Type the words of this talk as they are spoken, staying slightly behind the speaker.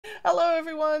Hello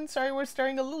everyone, sorry we're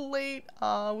starting a little late.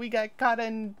 We got caught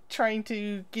in trying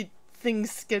to get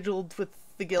things scheduled with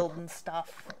the guild and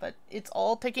stuff, but it's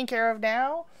all taken care of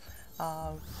now.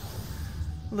 Uh,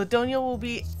 Ladonia will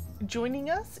be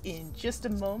joining us in just a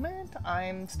moment.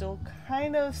 I'm still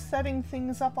kind of setting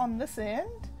things up on this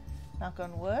end. Knock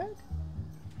on wood.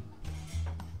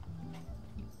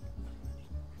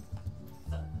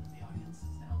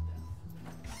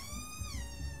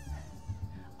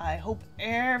 I hope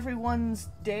everyone's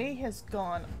day has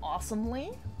gone awesomely.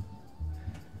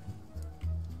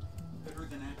 Better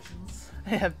than actions.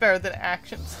 Better than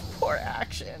actions. Poor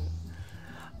Action.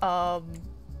 Our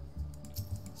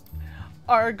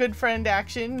good friend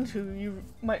Action, who you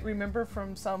might remember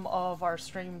from some of our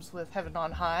streams with Heaven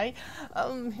on High,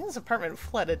 his apartment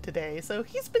flooded today, so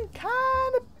he's been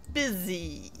kind of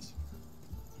busy.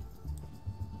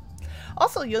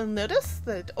 Also, you'll notice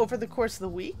that over the course of the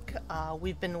week,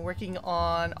 we've been working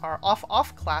on our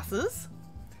off-off classes.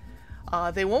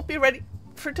 They won't be ready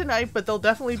for tonight, but they'll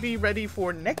definitely be ready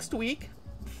for next week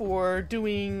for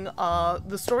doing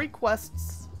the story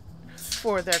quests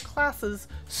for their classes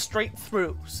straight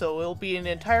through. So it'll be an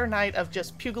entire night of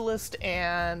just Pugilist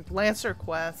and Lancer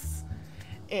quests,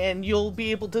 and you'll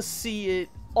be able to see it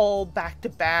all back to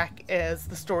back as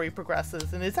the story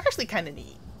progresses, and it's actually kind of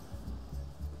neat.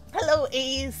 Hello,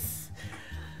 Ace!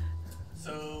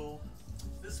 So,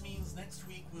 this means next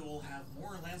week we will have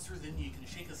more Lancer than you can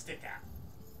shake a stick at.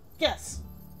 Yes.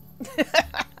 I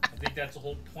think that's the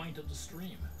whole point of the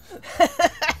stream.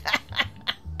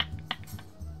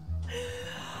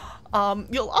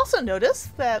 You'll also notice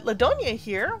that Ladonia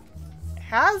here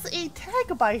has a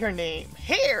tag by her name,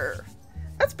 Hair.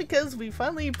 That's because we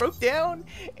finally broke down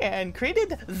and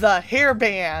created the Hair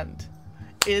Band.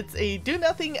 It's a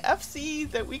do-nothing FC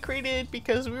that we created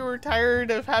because we were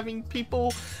tired of having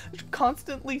people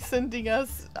constantly sending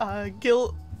us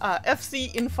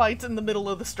FC infights in the middle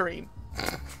of the stream.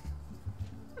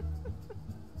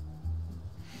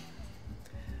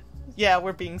 Yeah,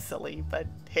 we're being silly, but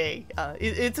hey,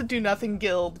 it's a do-nothing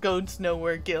guild, goes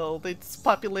nowhere guild. It's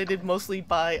populated mostly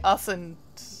by us and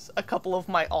a couple of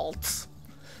my alts,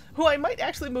 who I might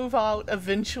actually move out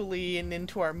eventually and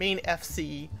into our main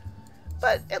FC.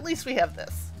 But at least we have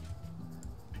this.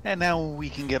 And now we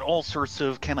can get all sorts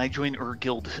of "Can I join your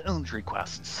guild?"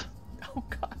 requests. Oh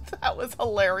god, that was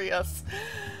hilarious.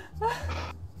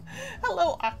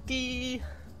 Hello, Aki.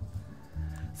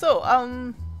 So,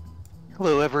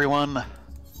 Hello, everyone.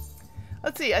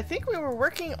 let's see, I think we were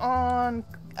working on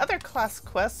other class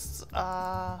quests.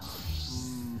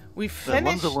 We The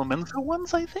finished... Lumenza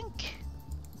ones, I think?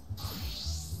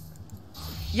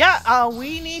 Yeah,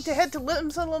 we need to head to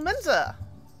Limsa Lumenza.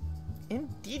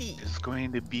 Indeedy. It's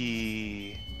going to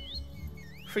be...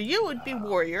 For you, it would be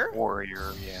Warrior,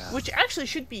 Warrior, yeah. which actually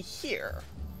should be here.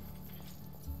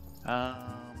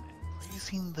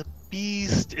 Placing the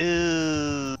Beast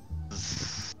is...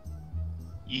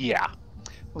 Yeah.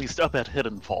 At least up at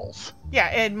Hidden Falls. Yeah,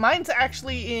 and mine's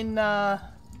actually in, Hop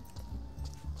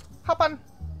on.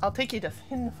 I'll take you to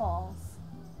Hidden Falls.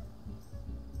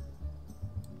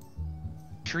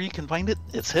 Sure you can find it?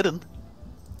 It's hidden.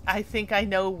 I think I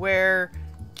know where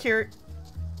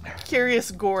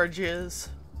Curious Gorge is.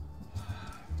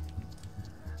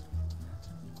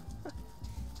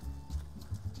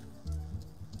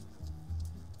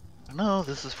 No,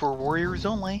 this is for warriors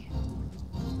only.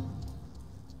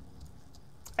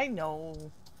 I know.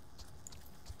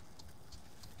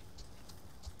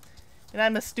 And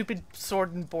I'm a stupid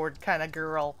sword and board kind of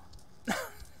girl.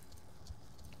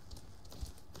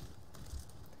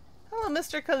 Hello,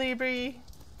 Mr. Calibri.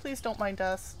 Please don't mind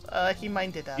us. He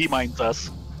minded us. He minds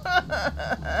us.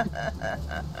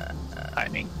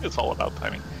 Timing. It's all about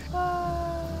timing.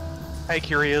 Hi,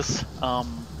 Curious. Now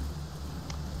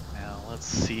let's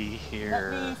see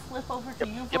here. Let me flip over to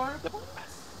you for a point.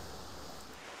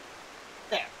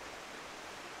 There.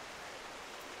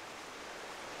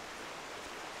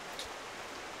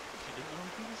 She didn't know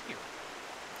he was here.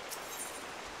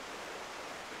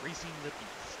 Racing the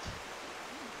Beast.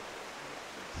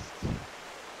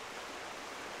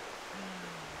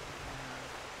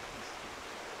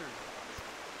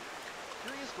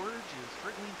 Curious Gorge is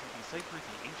struggling to decipher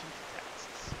the ancient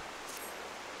texts.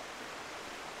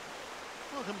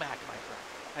 Welcome back, my friend.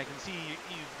 I can see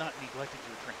you've not neglected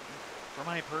your training. For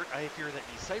my part, I fear that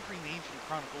deciphering the ancient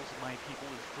chronicles of my people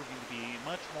is proving to be a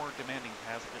much more demanding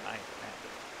task than I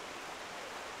imagined.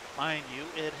 Mind you,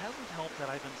 it hasn't helped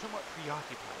that I've been somewhat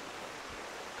preoccupied with it.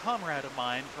 A comrade of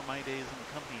mine from my days in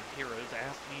the company of heroes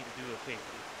asked me to do a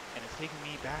favor, and it's taken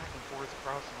me back and forth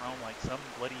across the realm like some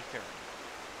bloody ferry.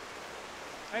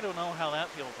 I don't know how that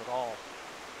feels at all.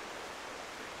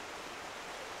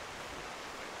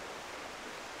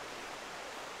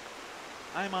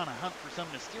 I'm on a hunt for some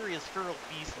mysterious feral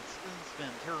beast that's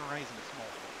been terrorizing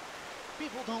Smallville.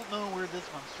 People don't know where this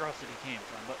monstrosity came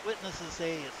from, but witnesses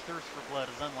say its thirst for blood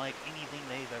is unlike anything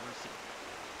they've ever seen.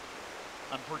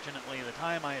 Unfortunately, the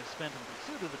time I have spent in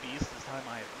pursuit of the beast is time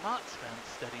I have not spent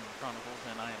studying the Chronicles,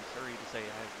 and I am sorry to say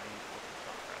I have made little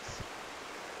progress.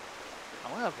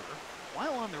 However,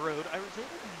 while on the road, I was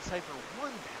able to decipher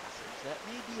one passage that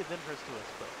may be of interest to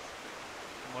us both.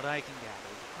 From what I can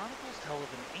gather, the Chronicles tell of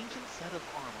an ancient set of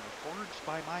armor forged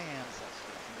by my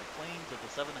ancestors in the flames of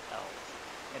the Seven Hells,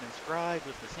 and inscribed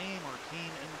with the same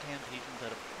arcane incantations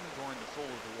that have adorned the soul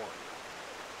of the warrior.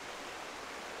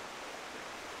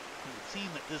 It would seem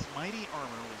that this mighty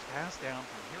armor was passed down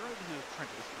from hero to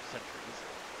apprentice for centuries,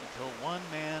 until one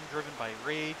man, driven by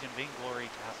rage and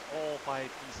vainglory, cast all 5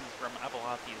 pieces from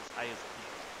Abelathia's highest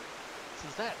peak.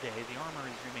 Since that day, the armor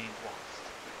has remained lost,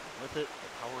 and with it,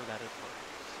 the power that it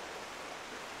holds.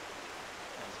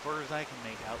 As far as I can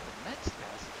make out, the next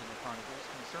passage in the Chronicles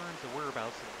concerns the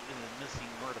whereabouts of missing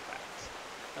artifacts,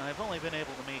 and I've only been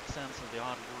able to make sense of the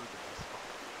odd words thus far.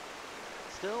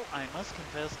 Still, I must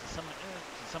confess to some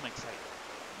excitement.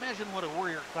 Imagine what a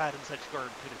warrior clad in such garb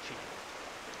could achieve.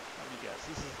 Let me guess,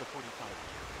 this is the 45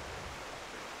 year.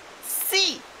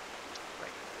 C!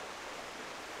 Right.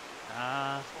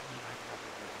 If only my brother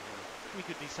were here. We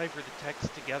could decipher the text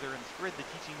together and spread the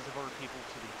teachings of our people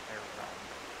to the entire realm.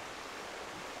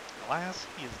 Alas,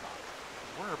 he is not.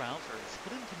 His whereabouts are as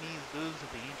hidden to me as those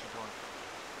of the ancient armor.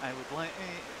 I would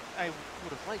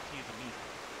have liked you to meet him.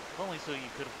 If only so you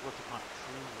could have looked upon a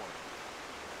true warrior.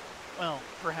 Well,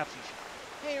 perhaps you should.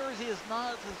 Eorzea is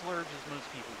not as large as most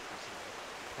people perceive.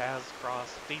 Paths cross,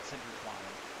 fates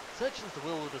intertwine. Such is the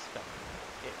will of the spectre.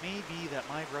 It may be that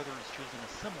my brother has chosen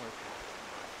a similar path to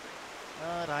mine.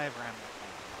 But I've rambled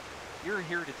long enough. You're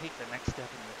here to take the next step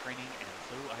in your training, and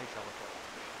so I shall oblige.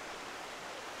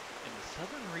 In the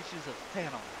southern reaches of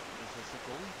Thanalan is the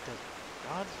Sigoli Desert.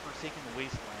 God's forsaken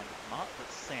wasteland of naught but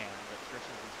sand that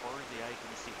stretches as far as the eye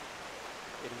can see.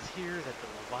 It is here that the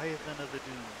Leviathan of the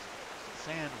Dunes, the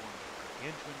sandworm,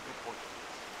 gargantuan proportions.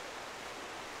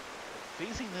 But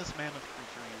facing this mammoth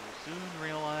creature, you will soon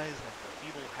realize that the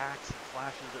feeble hacks and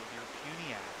flashes of your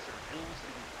puny axe are ills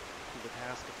to the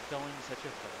task of felling such a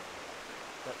foe.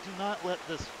 But do not let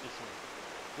this dissuade.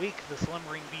 Wake the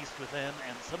slumbering beast within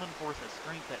and summon forth a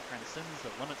strength that transcends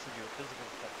the limits of your physical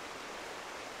form.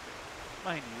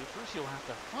 Mind you, first you'll have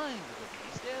to find the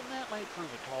beast, and that might prove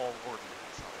a tall order in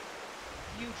itself.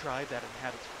 You tribe that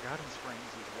inhabits Forgotten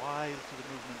Springs is wise to the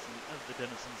movements of the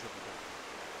denizens of the desert.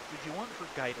 Should you want for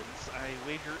guidance, I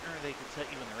wager they could set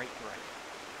you in the right direction.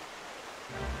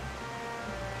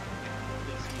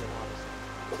 They see a lot of stuff.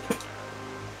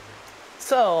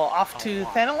 So, off to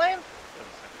Thanalan?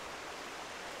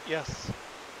 Yes.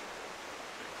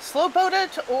 Slow boat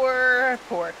it or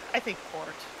port? I think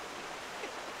port.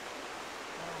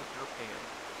 You're paying.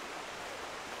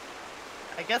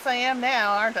 I guess I am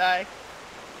now, aren't I? You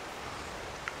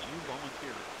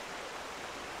volunteered.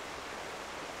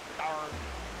 Darn.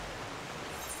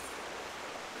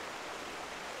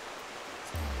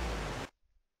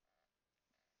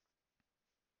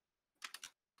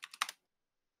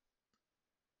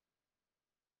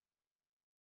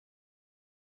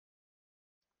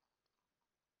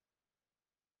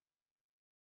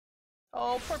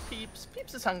 Oh, poor Peeps.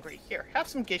 Peeps is hungry. Here, have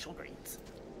some geishal greens.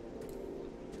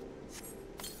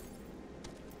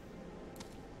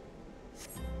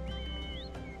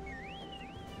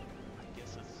 I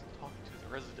guess it's talk to the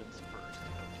residents first.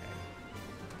 Okay.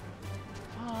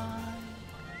 Fine.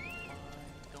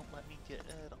 Don't let me get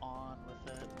on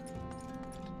with it.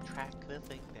 Track the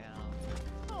thing down.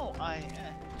 Oh, hi,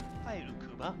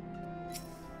 Ukuba.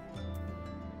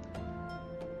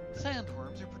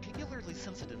 Sandworms are particularly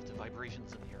sensitive to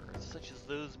vibrations in the earth, such as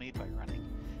those made by running.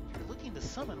 If you're looking to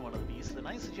summon one of the beasts, then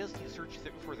I suggest you search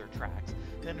for their tracks,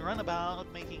 then run about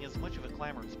making as much of a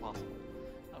clamor as possible.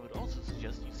 I would also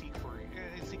suggest you seek a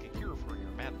cure for your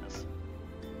madness.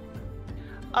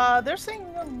 They're saying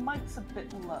your mic's a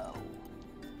bit low.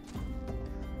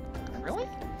 Really?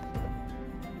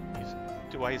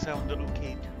 Do I sound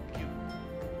okay to you?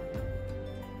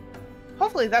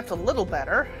 Hopefully that's a little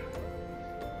better.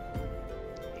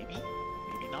 Maybe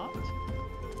not.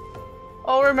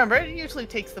 Oh, remember, it usually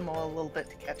takes them all a little bit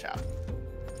to catch up.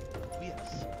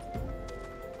 Yes.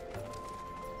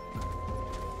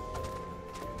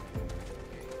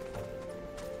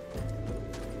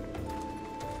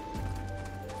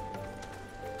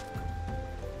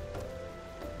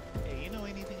 Hey, you know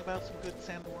anything about some good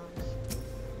sandworms?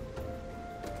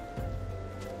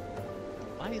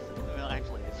 Well,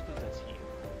 actually, I suppose that's you.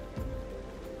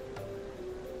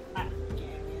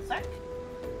 Give me a sec.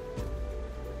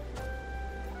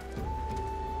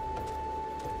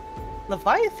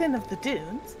 Leviathan of the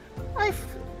Dunes?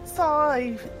 Saw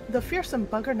the fearsome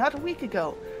bugger not a week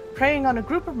ago, preying on a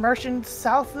group of merchants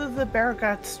south of the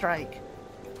Baragat strike.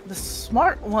 The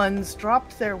smart ones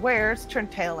dropped their wares,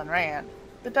 turned tail, and ran.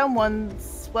 The dumb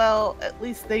ones, well, at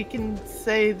least they can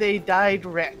say they died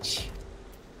rich.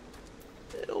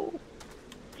 Ew.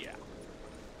 Yeah. Okay,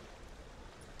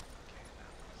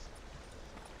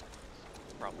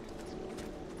 probably this one.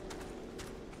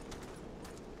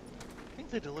 Think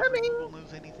the delivery Coming. will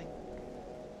lose anything?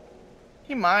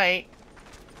 He might.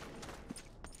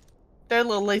 Their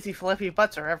little lazy fluffy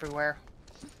butts are everywhere.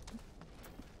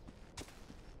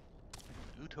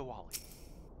 Utawali.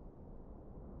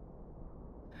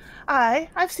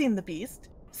 I've seen the beast.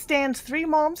 Stands 3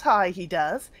 moms high, he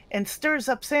does, and stirs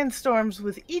up sandstorms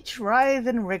with each writhe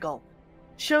and wriggle.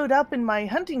 Showed up in my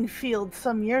hunting field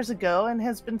some years ago and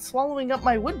has been swallowing up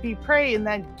my would-be prey in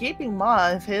that gaping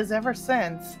maw of his ever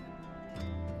since.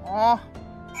 Aw.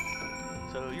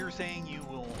 So you're saying you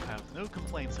will have no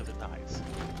complaints if it dies?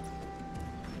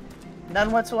 None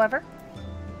whatsoever?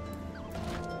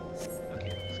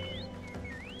 Okay,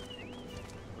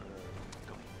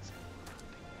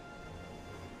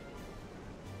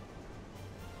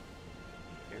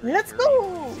 Let's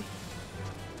go!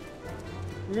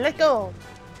 Let go!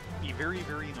 Be very,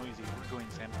 very noisy. We're going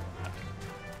salmon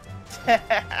hunting.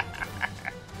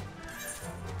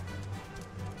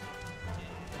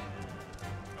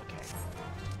 Okay.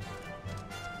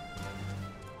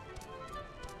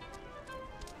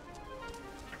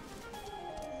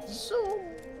 Zoom!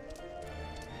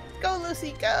 Go,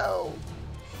 Lucy, go!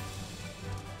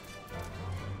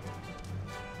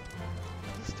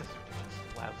 These desert are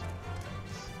just lousy.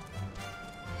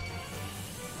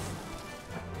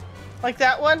 Like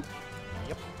that one?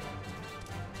 Yep.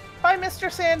 Bye, Mr.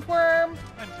 Sandworm!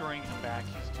 I'm throwing him back.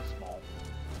 He's too small.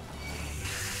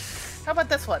 How about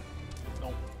this one?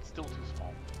 Nope, still too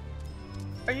small.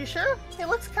 Are you sure? He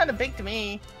looks kind of big to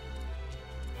me.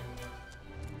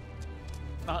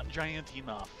 Not giant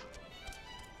enough.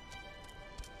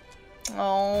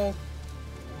 Oh.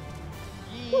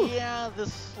 Yeah,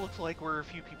 this looks like where a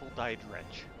few people died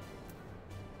rich.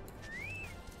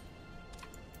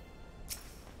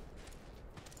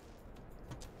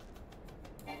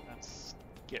 Let's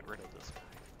get rid of this guy.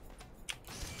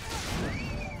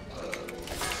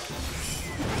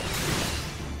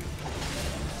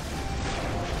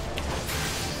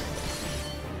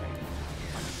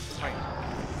 Right.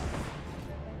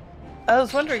 I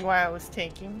was wondering why I was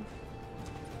tanking.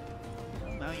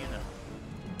 Well, now you know.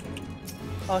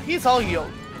 Oh, he's all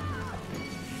yoked.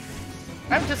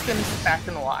 I'm just gonna sit back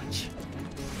and watch.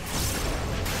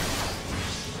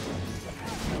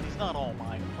 He's not all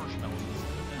mine. Marshmallow is.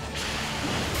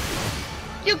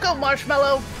 You go,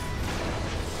 Marshmallow!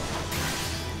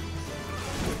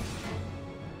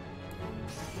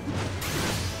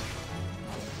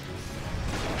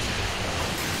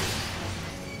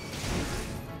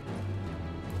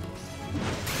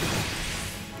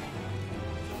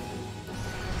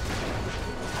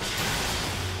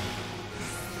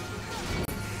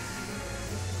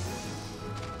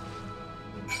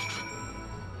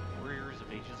 Warriors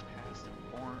of ages past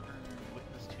and born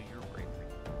witness to your bravery.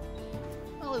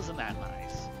 Well, isn't that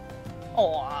nice?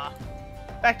 Aw.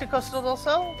 Back to Costa del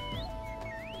Sol?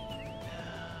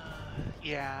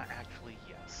 Yeah, actually,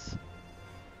 yes.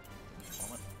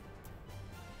 Moment.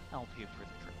 I'll pay for the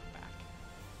trip back.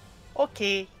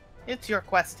 Okay. It's your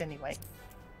quest anyway.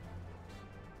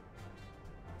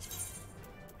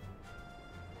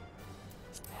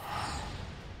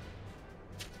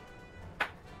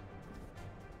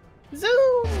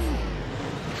 Zoom!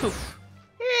 Poof.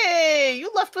 Hey, you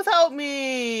left without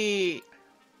me!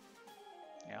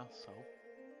 Yeah, so?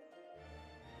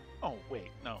 Oh, wait,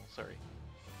 no, sorry.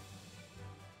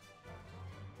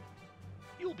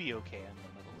 You'll be okay in the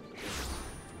middle of the day.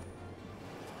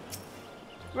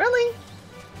 Really?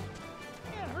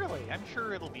 Yeah, really, I'm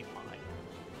sure it'll be fine.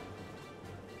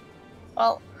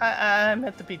 Well, I'm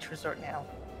at the beach resort now.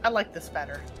 I like this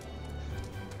better.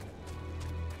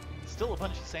 Still a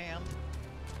bunch of sand.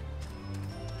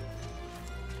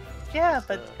 Yeah, Just,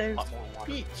 but a there's lot more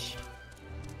water. beach.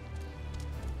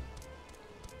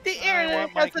 The I air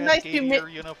want my has a nice Cascadier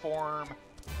humidity. uniform.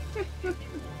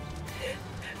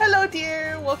 Hello,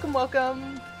 dear. Welcome,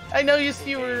 welcome. I know you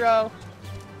were. I'll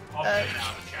get it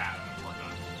out of chat. We're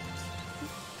good.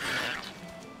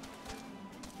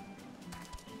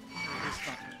 It's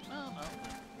not, no,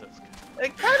 that's good.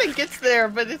 It kind of gets there,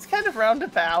 but it's kind of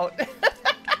roundabout.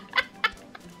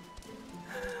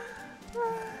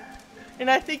 And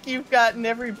I think you've gotten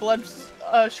every Blood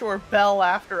Shore bell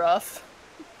after us.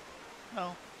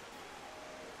 No.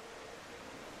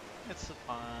 It's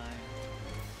fine.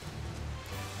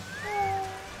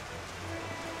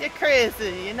 You're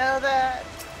crazy, you know that?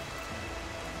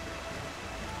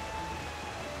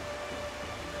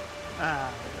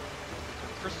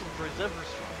 Crystal grows ever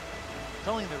strong,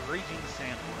 telling the raging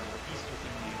sandworm the beast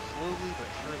within you slowly but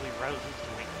surely rouses to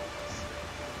wakefulness.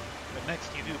 But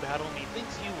next you do battle,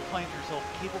 methinks you will find yourself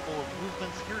capable of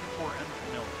movements heretofore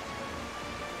unfamiliar.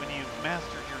 When you've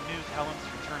mastered your new talents,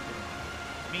 return to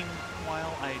me.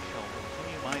 Meanwhile, I shall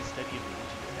continue my study of the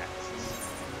ancient texts.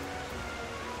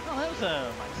 Well, that was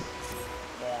a nice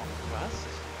long quest.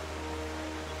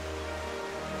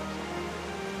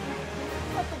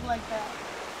 Something like that.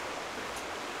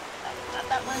 Not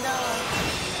that one down.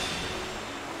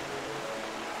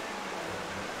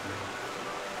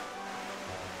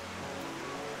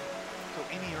 So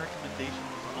any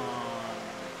recommendations on...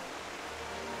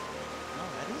 No,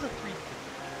 that is a 350.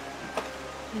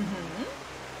 Mm-hmm.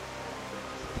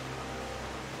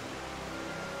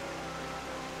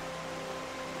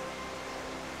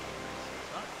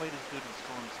 It's not quite as good as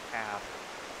Storm's Path,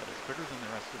 but it's better than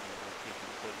the rest of the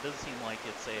locations. So it does seem like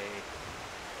it's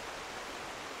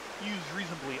used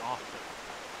reasonably often.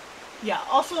 Yeah,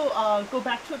 also, go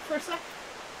back to it for a sec.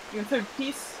 Your third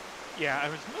piece. Yeah, I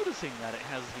was noticing that it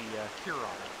has the cure on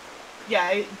it.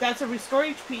 Yeah, that's a restore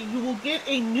HP. You will get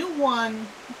a new one.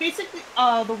 Basically,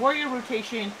 the warrior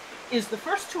rotation is the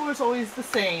first two is always the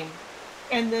same.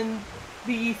 And then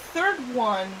the third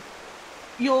one,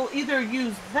 you'll either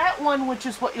use that one, which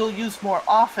is what you'll use more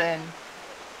often,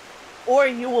 or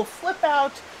you will flip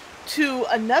out to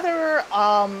another,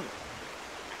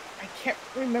 I can't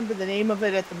remember the name of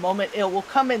it at the moment. It will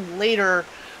come in later,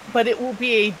 but it will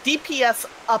be a DPS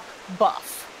up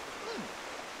buff.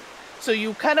 So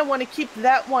you kind of want to keep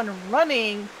that one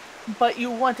running, but you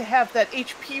want to have that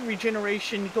HP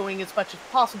regeneration going as much as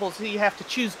possible, so you have to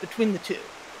choose between the two.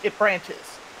 It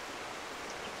branches.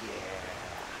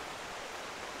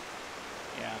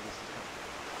 Yeah, this is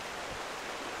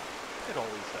it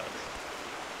always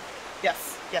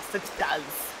does. Yes, it does.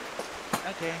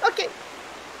 Okay. Okay.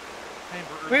 Time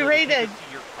for We're Eorzea ready to take to- us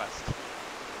to your quest.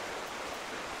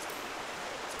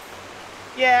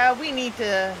 Yeah, we need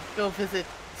to go visit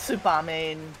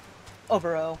Tsubame and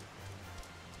Oboro.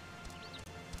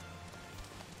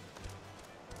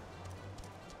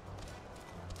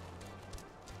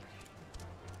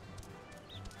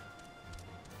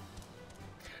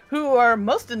 Who are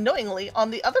most annoyingly on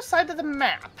the other side of the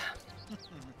map.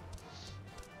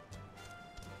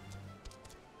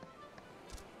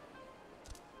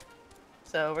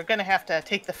 So we're gonna have to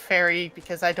take the ferry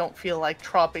because I don't feel like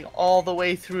tropping all the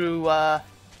way through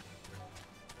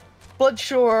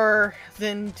Bloodshore,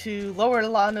 then to Lower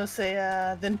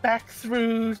Eorzea, then back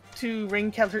through to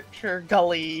Rainkelter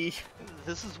Gully.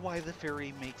 This is why the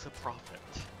ferry makes a profit.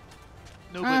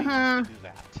 Nobody wants to do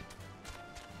that.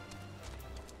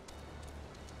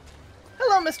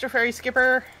 Hello, Mr. Ferry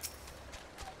Skipper.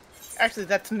 Actually,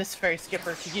 that's Miss Ferry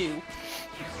Skipper to you.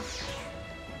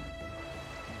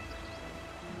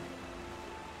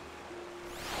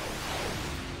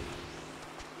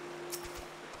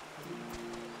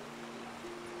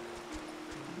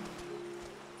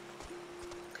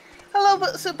 Hello,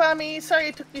 Tsubame. Sorry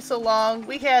it took me so long.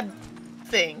 We had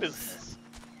things. Business.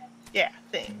 Yeah,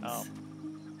 things.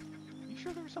 You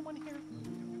sure there's someone here?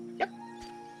 Yep.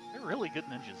 They're really good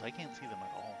ninjas. I can't see them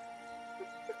at all.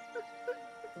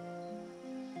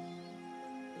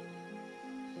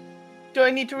 Do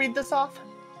I need to read this off?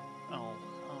 Oh,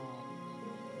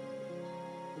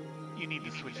 you need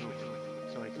to switch over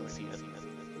so I can see it.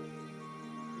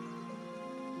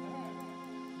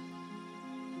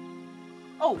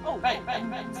 Oh, right.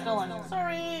 Still on.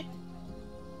 Sorry.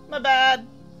 My bad.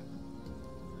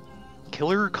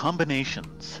 Killer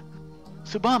combinations.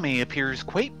 Tsubame appears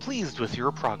quite pleased with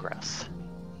your progress.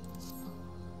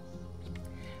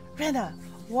 Rena,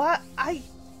 why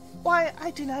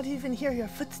I do not even hear your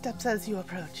footsteps as you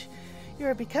approach. You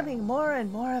are becoming more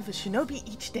and more of a shinobi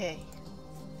each day.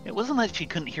 It wasn't that she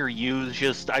couldn't hear you, it's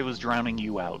just I was drowning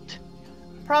you out.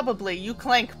 Probably. You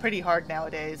clank pretty hard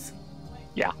nowadays.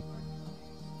 Yeah.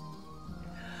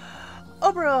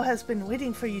 Oboro has been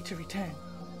waiting for you to return.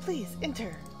 Please,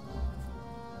 enter.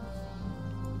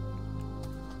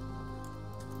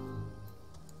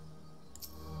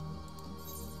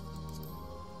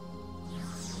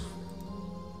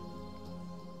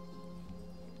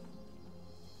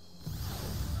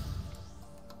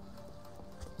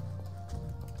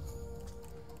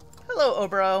 Hello,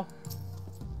 Oboro.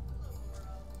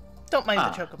 Don't mind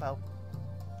the chocobo.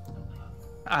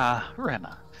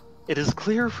 Rena. It is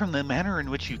clear from the manner in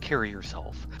which you carry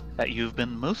yourself that you've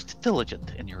been most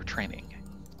diligent in your training.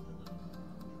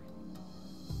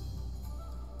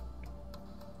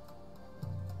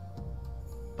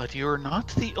 But you're not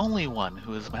the only one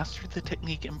who has mastered the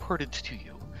technique imparted to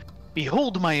you.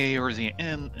 Behold my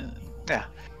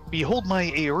behold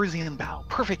my Eorzean bow,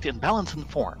 perfect in balance and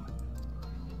form.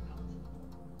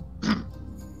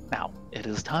 Now, it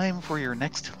is time for your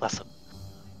next lesson.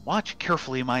 Watch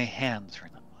carefully my hands,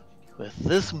 Renan. With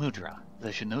this mudra, the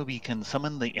shinobi can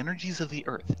summon the energies of the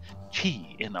earth,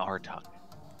 chi in our tongue.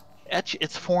 Etch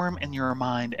its form in your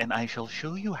mind, and I shall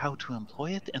show you how to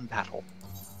employ it in battle.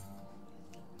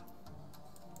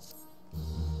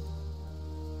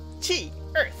 Chi,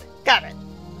 Earth, got it.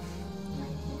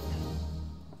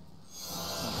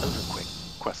 That was a quick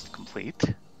quest complete.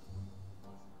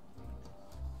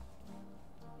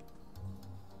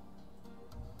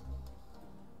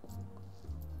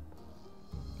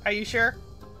 Are you sure?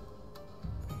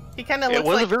 He kind of looks It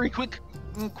was like... a very quick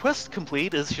quest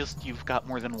complete, it's just you've got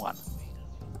more than one.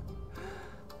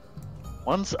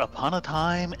 Once upon a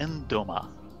time in Doma,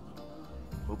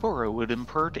 Uboro would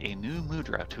impart a new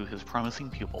mudra to his promising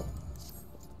pupil.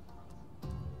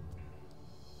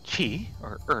 Chi,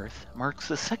 or Earth, marks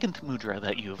the second mudra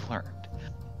that you have learned.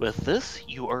 With this,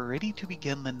 you are ready to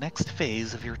begin the next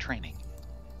phase of your training.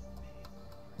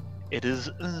 It is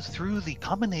through the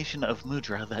combination of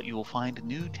mudra that you will find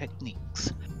new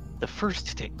techniques. The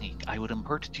first technique I would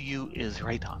impart to you is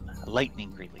Raiton,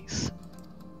 lightning release.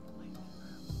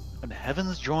 When the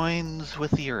heavens joins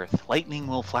with the earth, lightning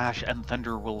will flash and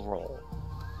thunder will roll.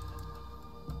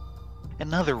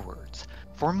 In other words,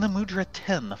 form the mudra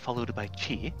 10 followed by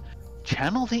Chi,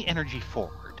 channel the energy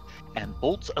forward, and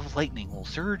bolts of lightning will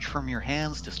surge from your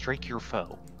hands to strike your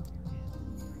foe.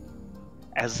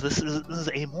 As this is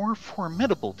a more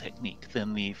formidable technique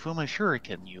than the Fuma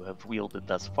Shuriken you have wielded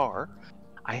thus far,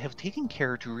 I have taken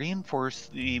care to reinforce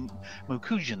the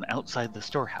Mokujin outside the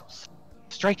storehouse.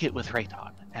 Strike it with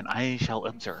Raiton, and I shall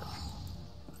observe.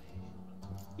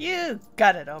 You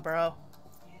got it, Obro.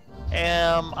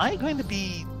 Am I going to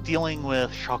be dealing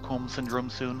with Stockholm Syndrome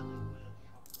soon?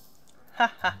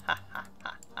 Ha ha ha ha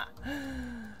ha ha.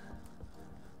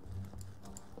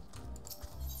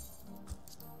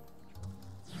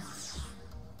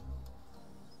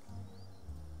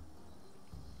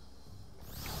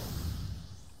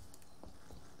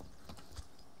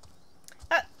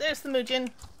 Ah, there's the Mujin.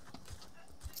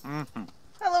 Mm-hmm.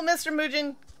 Hello, Mr.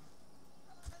 Mujin.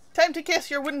 Time to kiss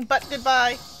your wooden butt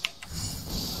goodbye.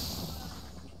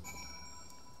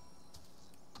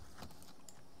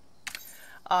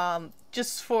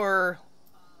 Just for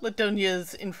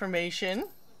Ladonia's information,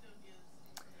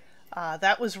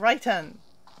 that was Raiton,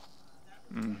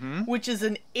 which is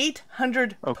an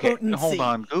 800 potency. Hold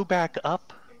on. Go back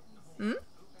up.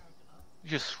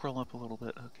 Just scroll up a little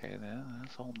bit. Okay,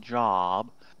 that's all job.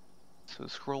 So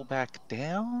scroll back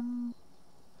down.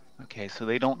 Okay, so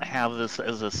they don't have this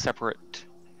as a separate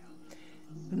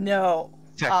No.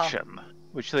 section,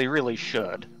 which they really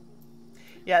should.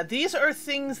 Yeah, these are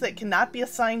things that cannot be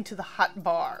assigned to the hot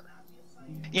bar.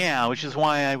 Yeah, which is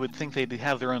why I would think they'd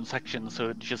have their own section, so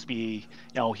it'd just be,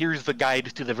 here's the guide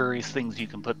to the various things you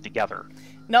can put together.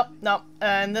 Nope.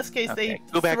 In this case, Okay. they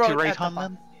Go back throw to it at the Raiton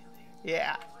bottom. then?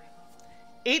 Yeah.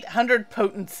 800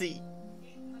 potency.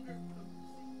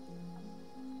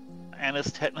 And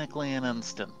it's technically an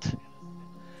instant.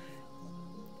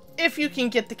 If you can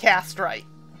get the cast right.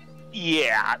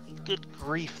 Yeah, good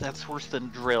grief, that's worse than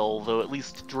drill, though at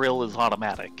least drill is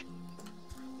automatic.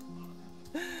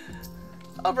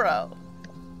 Oh, bro.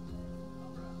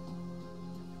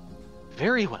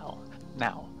 Very well.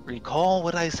 Now, recall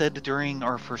what I said during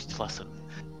our first lesson.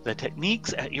 The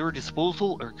techniques at your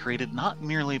disposal are created not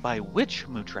merely by which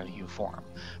mudra you form,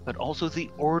 but also the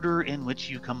order in which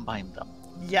you combine them.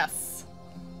 Yes.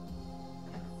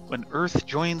 When earth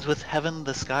joins with heaven,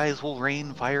 the skies will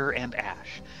rain fire and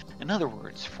ash. In other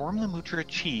words, form the mudra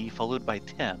Chi followed by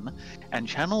 10, and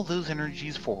channel those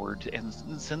energies forward, and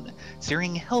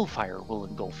searing hellfire will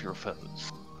engulf your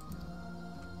foes.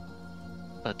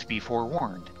 But be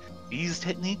forewarned, these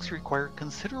techniques require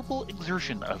considerable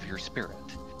exertion of your spirit.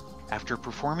 After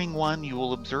performing one, you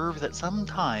will observe that some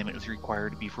time is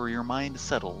required before your mind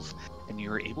settles, and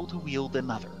you are able to wield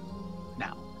another.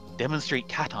 Now, demonstrate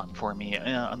Katon for me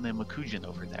on the Mokujin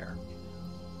over there.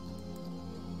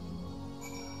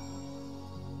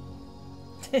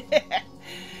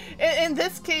 In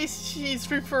this case,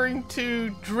 she's referring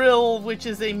to drill, which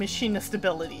is a machinist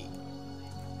ability.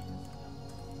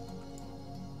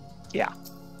 Yeah.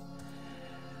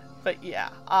 But yeah,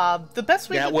 the best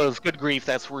way Yeah, to... it was. Good grief,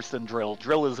 that's worse than drill.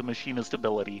 Drill is a machinist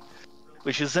ability,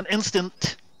 which is an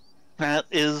instant that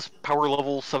is power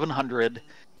level 700,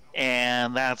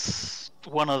 and that's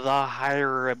one of the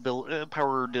higher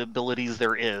powered abilities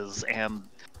there is, and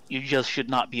You just should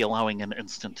not be allowing an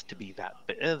instant to be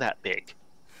that big.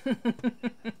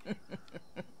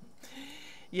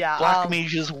 Yeah. Black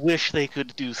mages wish they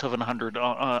could do 700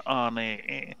 on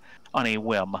a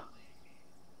whim.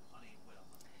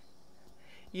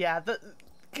 Yeah, the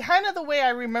kind of the way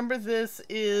I remember this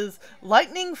is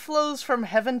lightning flows from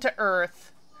heaven to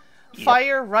earth, Yep.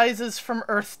 fire rises from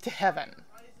earth to heaven.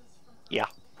 Yeah.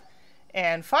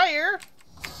 And fire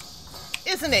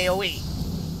is an AoE.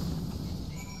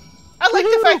 I like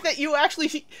the fact that you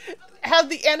actually have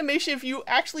the animation of you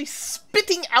actually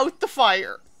spitting out the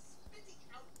fire.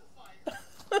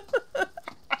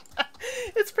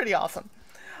 It's pretty awesome.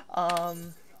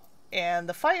 And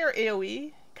the fire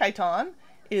AoE, Kaiton,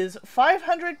 is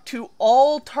 500 to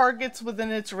all targets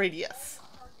within its radius.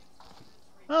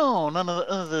 Oh, none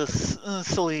of this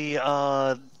silly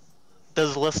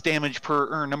does less damage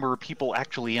per number of people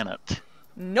actually in it.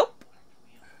 Nope.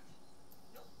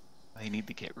 I need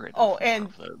to get rid of Oh, more and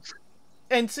of those.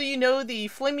 And so you know the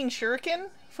Flaming Shuriken,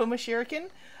 Fuma Shuriken,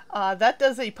 that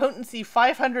does a potency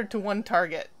 500 to one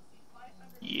target.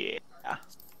 Yeah.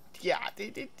 Yeah,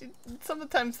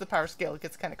 sometimes the power scale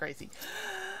gets kind of crazy.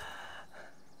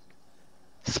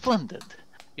 Splendid.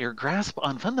 Your grasp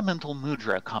on fundamental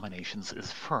mudra combinations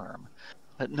is firm,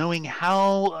 but knowing the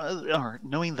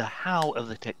how of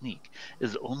the technique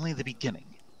is only the beginning.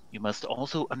 You must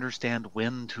also understand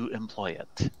when to employ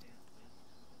it.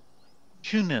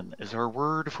 Chunin is our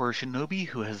word for a shinobi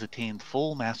who has attained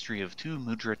full mastery of 2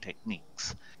 mudra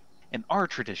techniques. In our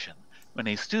tradition, when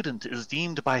a student is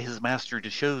deemed by his master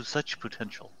to show such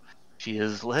potential, she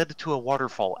is led to a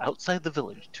waterfall outside the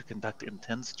village to conduct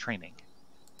intense training.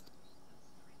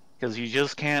 Because you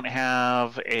just can't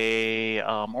have a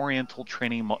oriental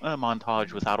training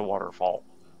montage without a waterfall.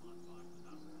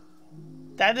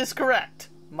 That is correct.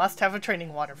 Must have a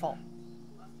training waterfall.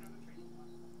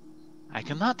 I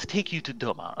cannot take you to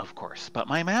Doma, of course, but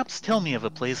my maps tell me of a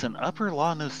place in Upper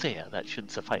La Nosea that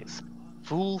should suffice.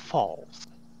 Fool Falls.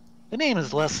 The name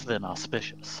is less than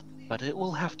auspicious, but it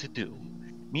will have to do.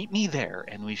 Meet me there,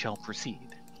 and we shall proceed.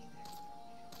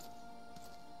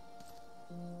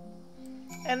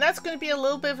 And that's going to be a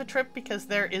little bit of a trip because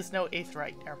there is no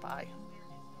Aetheryte nearby.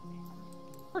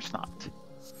 Of course not.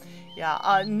 Yeah,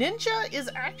 Ninja is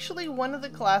actually one of the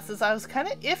classes. I was kind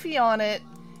of iffy on it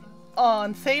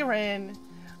on Thayrin,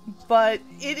 but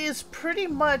it is pretty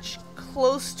much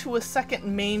close to a second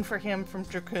main for him from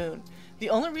Dragoon. The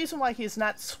only reason why he has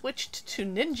not switched to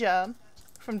Ninja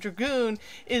from Dragoon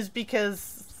is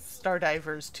because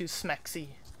Stardiver's too smexy.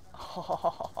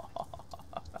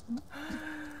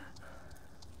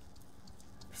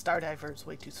 Stardiver's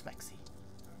way too smexy.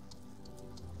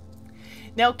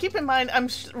 Now keep in mind, I'm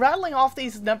rattling off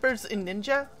these numbers in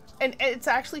Ninja, and it's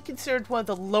actually considered one of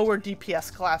the lower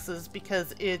DPS classes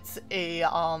because it's a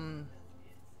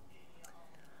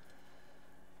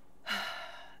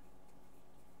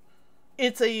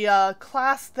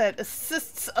class that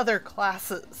assists other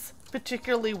classes,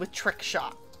 particularly with Trick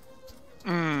Shot.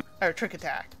 Or Trick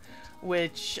Attack,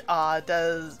 which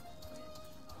adds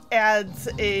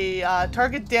a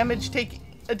target damage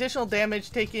additional damage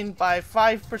taken by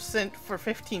 5% for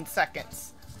 15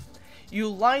 seconds. You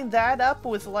line that up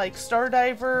with like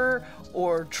Stardiver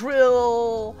or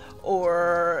Drill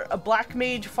or a Black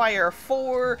Mage Fire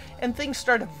 4 and things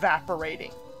start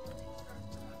evaporating.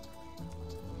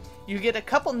 You get a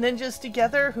couple ninjas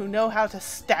together who know how to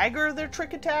stagger their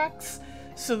trick attacks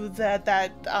so that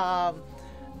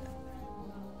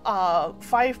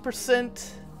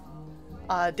 5%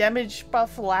 damage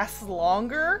buff lasts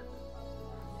longer,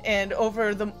 and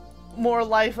over the more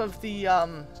life of the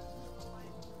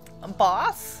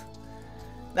boss,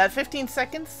 that 15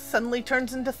 seconds suddenly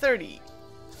turns into 30.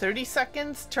 30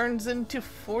 seconds turns into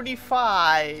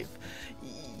 45.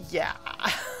 Yeah.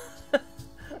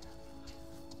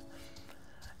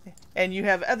 And you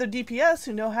have other DPS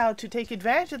who know how to take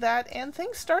advantage of that, and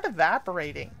things start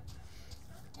evaporating.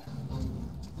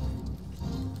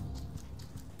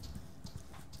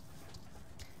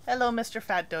 Hello, Mr.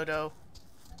 Fat Dodo.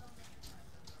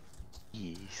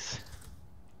 Yes.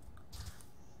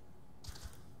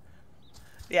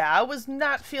 Yeah, I was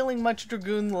not feeling much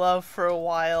Dragoon love for a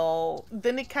while.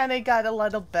 Then it kind of got a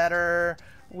little better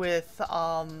with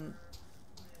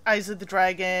Eyes of the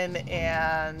Dragon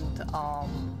and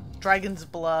Dragon's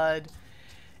Blood.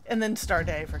 And then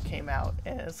Stardiver came out.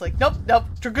 And it's like, nope,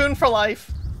 Dragoon for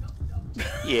life.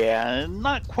 Yeah,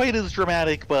 not quite as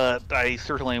dramatic, but I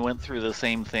certainly went through the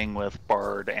same thing with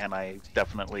Bard, and I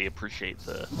definitely appreciate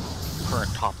the current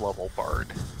top-level Bard.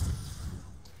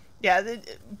 Yeah,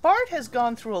 Bard has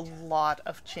gone through a lot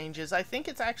of changes. I think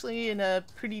it's actually in a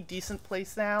pretty decent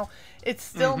place now. It's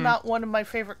still not one of my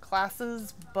favorite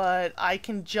classes, but I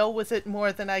can gel with it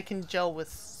more than I can gel with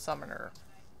Summoner.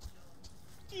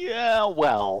 Yeah,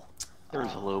 well,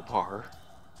 there's a low bar.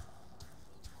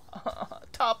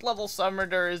 Top level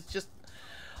Summoner is just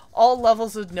all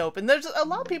levels of nope. And there's a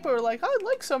lot of people who are like, I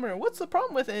like Summoner. What's the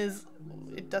problem with it is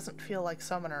it doesn't feel like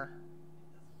Summoner.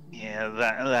 Yeah,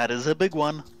 that is a big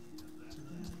one.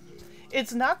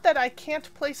 It's not that I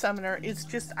can't play Summoner, it's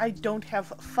just I don't have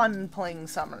fun playing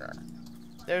Summoner.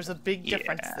 There's a big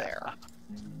difference there.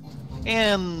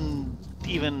 And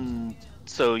even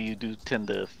so, you do tend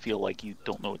to feel like you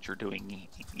don't know what you're doing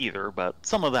either, but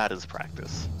some of that is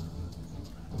practice.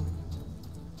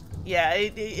 Yeah,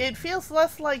 it feels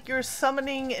less like you're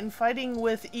summoning and fighting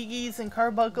with Iggy's and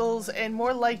Carbuckles, and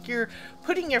more like you're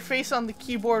putting your face on the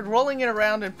keyboard, rolling it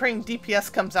around, and praying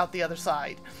DPS comes out the other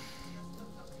side.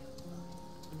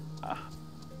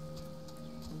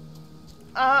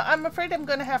 I'm afraid I'm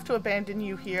going to have to abandon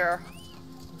you here.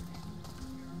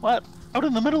 What? Out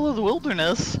in the middle of the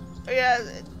wilderness? Yeah,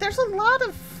 there's a lot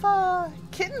of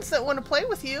kittens that want to play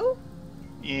with you.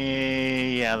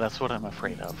 Yeah, that's what I'm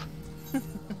afraid of.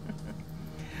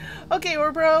 Okay,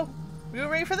 Orbro, you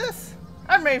ready for this?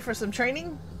 I'm ready for some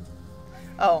training.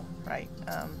 Oh, right.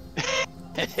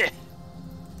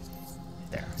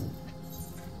 There.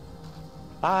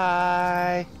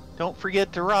 Bye. Don't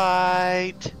forget to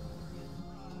write.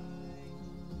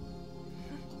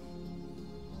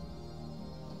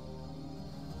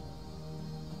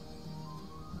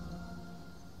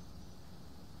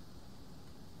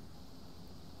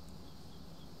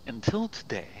 Until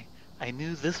today, I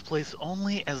knew this place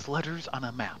only as letters on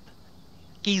a map.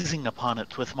 Gazing upon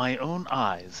it with my own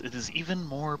eyes, it is even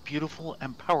more beautiful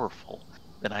and powerful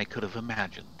than I could have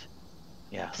imagined.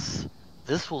 Yes,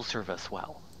 this will serve us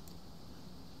well.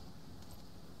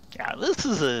 Yeah, this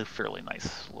is a fairly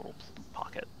nice little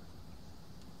pocket.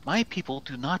 My people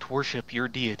do not worship your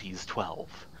deities, 12.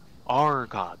 Our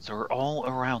gods are all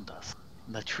around us,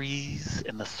 in the trees,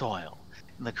 in the soil,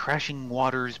 in the crashing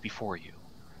waters before you.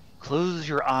 Close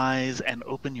your eyes and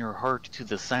open your heart to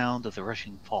the sound of the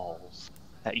rushing falls,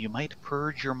 that you might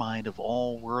purge your mind of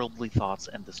all worldly thoughts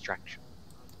and distraction.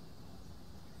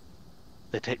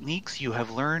 The techniques you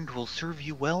have learned will serve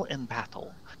you well in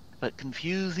battle, but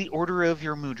confuse the order of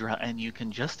your mudra and you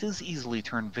can just as easily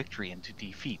turn victory into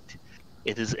defeat.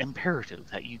 It is imperative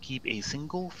that you keep a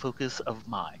single focus of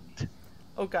mind.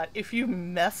 Oh god, if you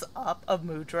mess up a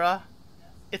mudra,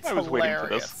 it's I was waiting for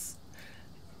hilarious. this.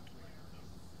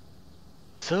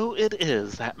 So it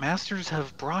is that masters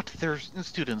have brought their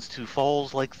students to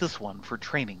falls like this one for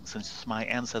training since my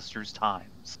ancestors'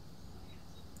 times.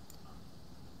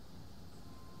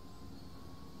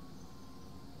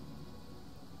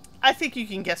 I think you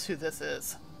can guess who this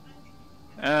is.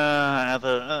 Yeah,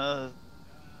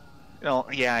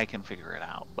 I can figure it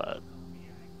out, but...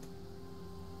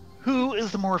 Who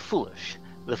is the more foolish?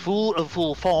 The fool of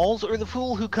Fool Falls, or the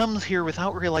fool who comes here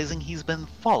without realizing he's been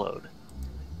followed?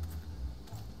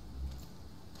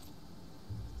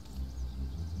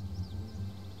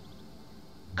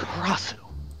 Karasu.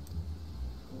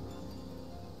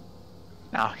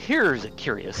 Now here's a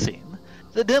curious scene.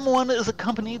 The dim one is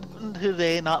accompanied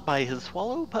today not by his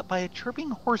swallow, but by a chirping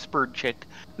horsebird chick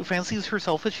who fancies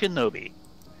herself a shinobi.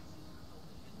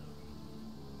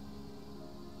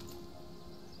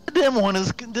 The dim one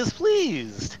is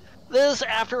displeased. This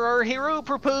after our hero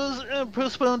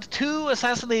postponed 2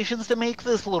 assassinations to make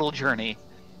this little journey.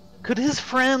 Could his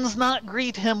friends not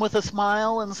greet him with a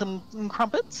smile and some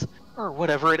crumpets? Or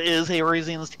whatever it is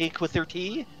Eorzeans take with their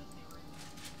tea?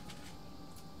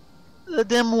 The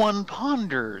dim one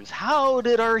ponders. How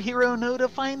did our hero know to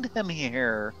find him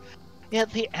here?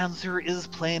 Yet the answer is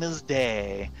plain as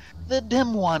day. The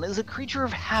dim one is a creature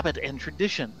of habit and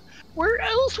tradition. Where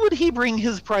else would he bring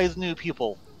his prized new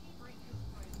pupil?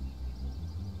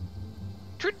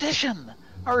 Tradition!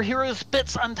 Our hero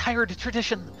spits untired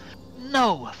tradition.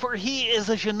 No, for he is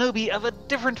a shinobi of a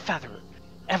different feather.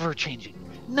 Ever-changing,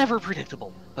 never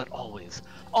predictable, but always,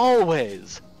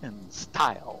 always in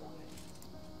style.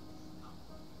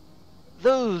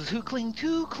 Those who cling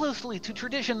too closely to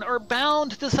tradition are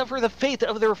bound to suffer the fate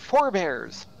of their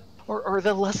forebears, or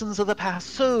the lessons of the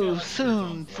past so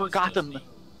soon forgotten.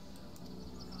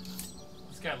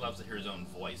 This guy loves to hear his own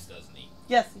voice, doesn't he?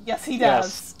 Yes, he does.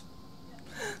 Yes.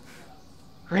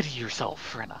 Ready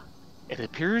yourself, Frenna. It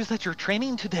appears that your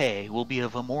training today will be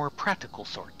of a more practical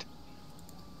sort.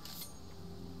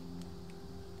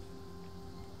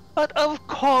 But of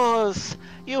course,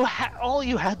 all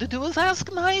you had to do was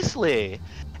ask nicely.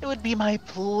 It would be my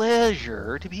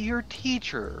pleasure to be your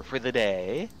teacher for the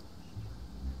day.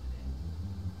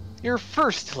 Your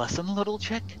first lesson, little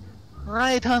chick.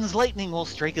 Raiton's lightning will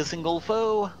strike a single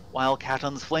foe, while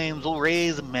Katon's flames will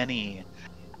raise many.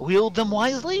 Wield them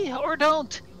wisely, or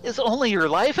don't. It's only your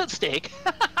life at stake.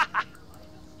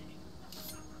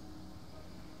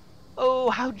 Oh,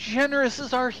 how generous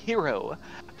is our hero,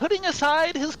 putting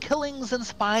aside his killings and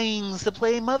spyings to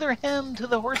play mother hen to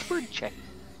the horsebird chick.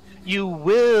 You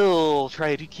will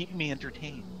try to keep me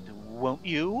entertained, won't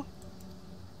you?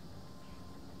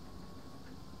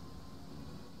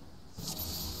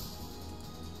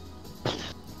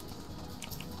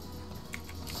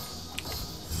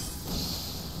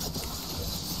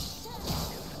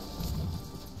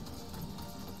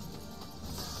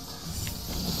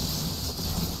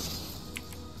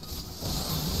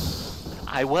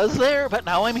 I was there, but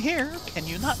now I'm here. Can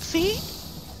you not see?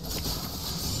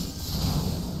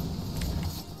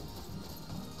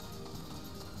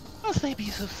 Must they be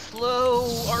so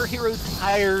slow? Our hero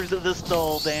tires of this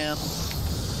dull dance.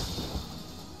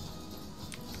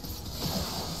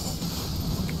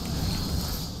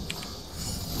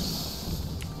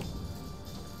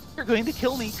 You're going to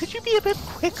kill me. Could you be a bit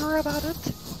quicker about it?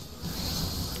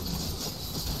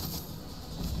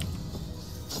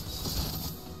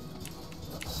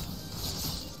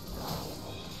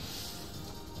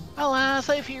 Alas,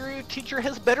 I fear your teacher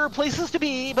has better places to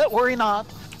be, but worry not.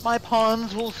 My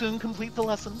pawns will soon complete the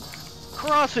lesson.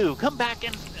 Karasu, come back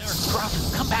and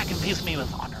face me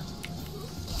with honor.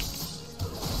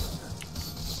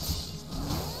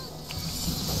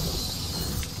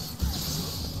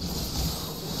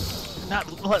 Do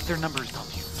not let their numbers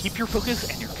dump you. Keep your focus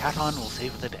and your Katon will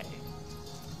save the day.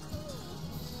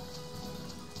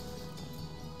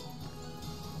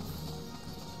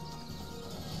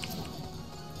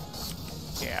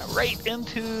 Yeah, right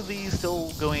into the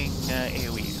still going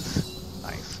AoEs.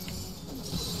 Nice.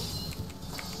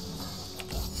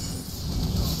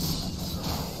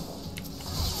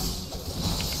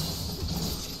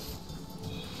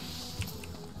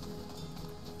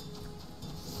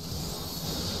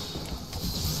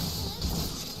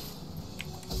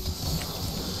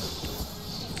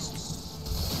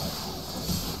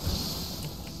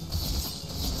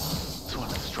 This one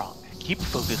is strong. Keep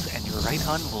focus and your right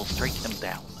hand will strike him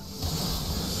down.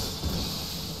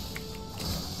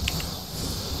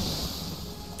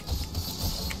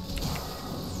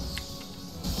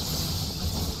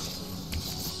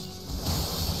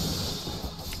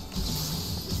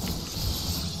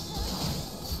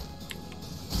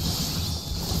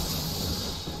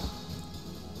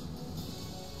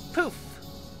 Poof.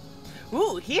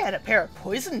 Ooh, he had a pair of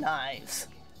poison knives.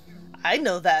 I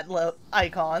know that,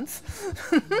 icons.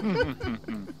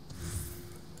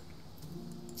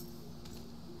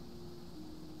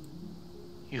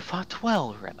 You fought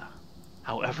well, Rena.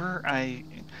 However, I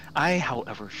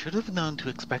however, should have known to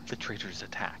expect the traitor's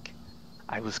attack.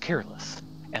 I was careless,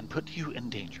 and put you in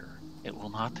danger. It will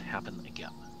not happen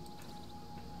again.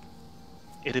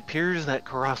 It appears that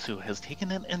Karasu has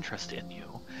taken an interest in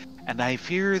you, and I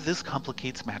fear this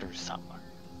complicates matters some.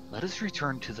 Let us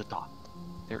return to the dock.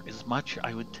 There is much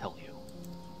I would tell you.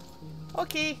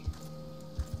 Okay.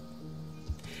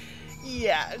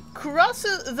 Yeah,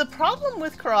 Karasu, the problem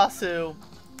with Karasu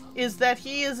is that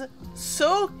he is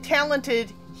so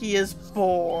talented, he is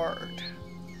bored.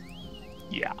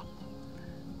 Yeah.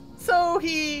 So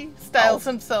he styles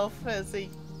himself as a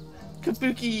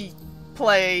kabuki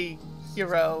play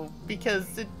hero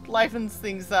because it livens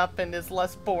things up and is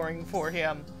less boring for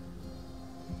him.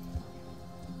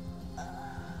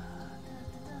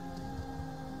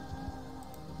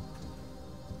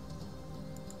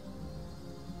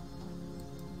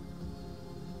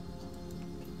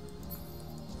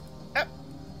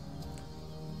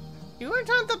 You weren't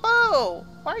on the bow!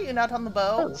 Why are you not on the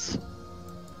bow?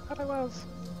 Thought I was.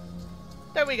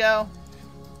 There we go.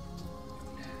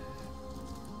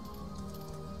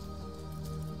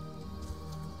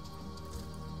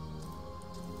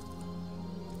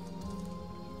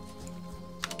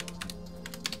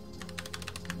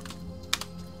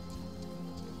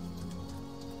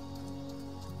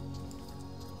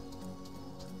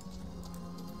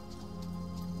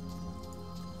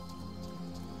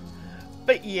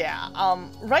 But yeah,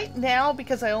 right now,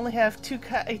 because I only have two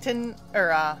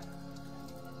mudra,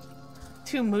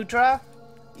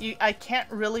 I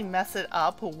can't really mess it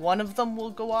up. One of them will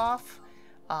go off.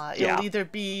 It'll either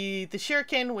be the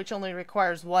shuriken, which only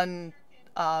requires one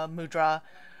mudra.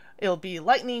 It'll be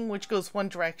lightning, which goes one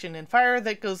direction, and fire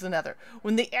that goes another.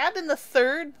 When they add in the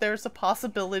third, there's a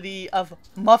possibility of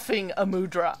muffing a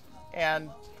mudra. And,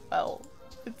 well,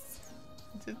 it's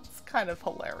it's kind of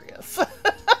hilarious.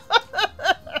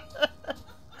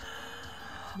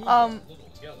 Move that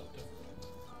little yellow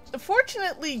different.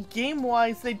 Fortunately,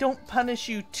 game-wise, they don't punish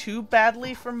you too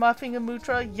badly for muffing a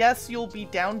Mutra. Yes, you'll be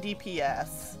down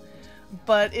DPS,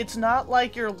 but it's not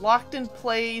like you're locked in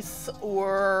place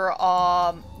or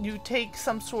you take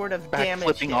some sort of damage.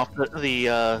 Backflipping off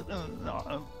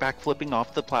backflipping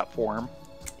off the platform.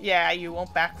 Yeah, you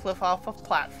won't backflip off a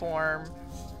platform.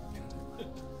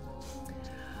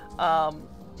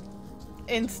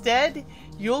 Instead,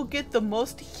 you'll get the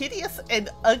most hideous and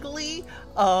ugly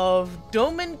of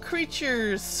Doman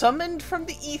creatures summoned from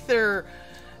the ether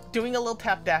doing a little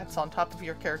tap dance on top of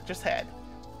your character's head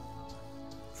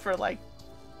for like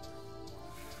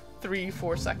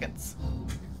 3-4 seconds.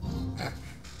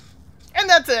 And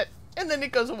that's it. And then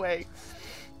it goes away.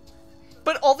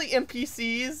 But all the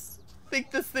NPCs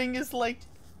think this thing is like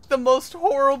the most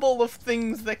horrible of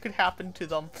things that could happen to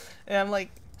them. And I'm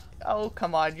like, oh,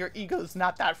 come on, your ego's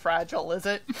not that fragile, is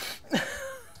it?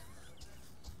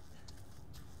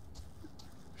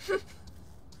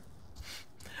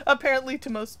 Apparently,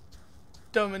 to most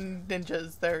Doman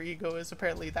ninjas, their ego is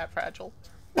apparently that fragile.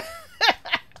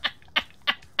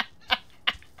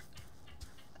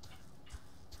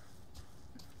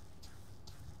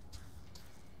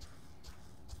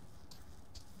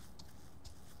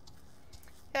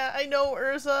 Yeah, I know,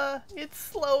 Eorzea. It's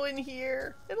slow in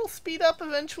here. It'll speed up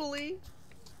eventually.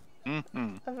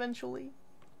 Mm-hmm. Eventually.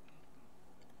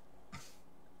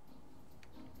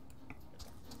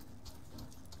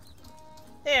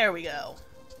 There we go.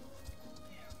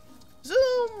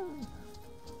 Zoom!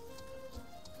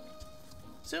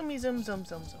 Zoomy zoom zoom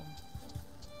zoom zoom.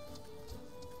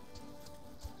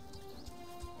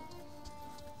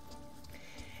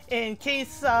 In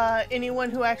case anyone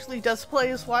who actually does play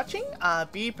is watching,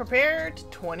 be prepared.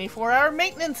 24-hour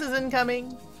maintenance is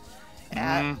incoming.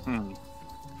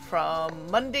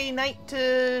 From Monday night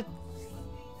to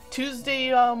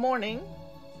Tuesday morning.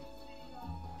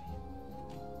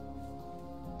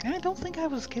 I don't think I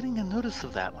was getting a notice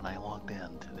of that when I logged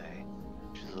in today,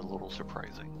 which is a little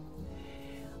surprising.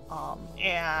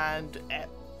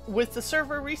 With the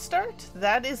server restart,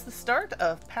 that is the start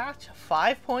of patch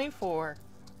 5.4.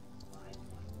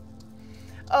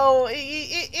 Oh,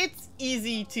 it's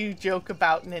easy to joke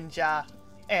about Ninja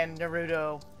and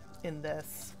Naruto in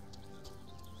this.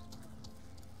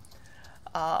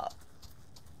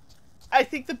 I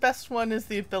think the best one is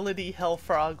the ability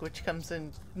Hellfrog, which comes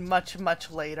in much, much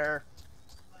later.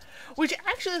 Which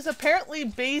actually is apparently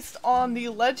based on the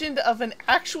legend of an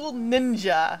actual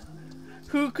ninja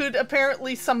who could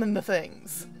apparently summon the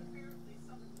things.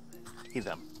 See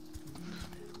them.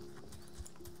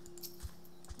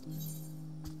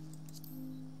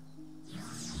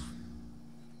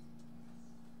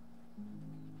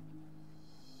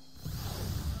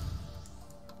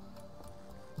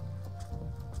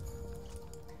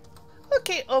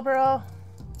 Okay, Obero.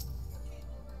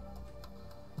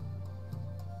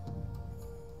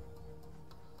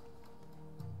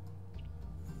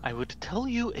 I would tell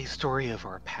you a story of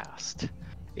our past,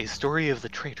 a story of the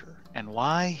traitor, and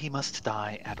why he must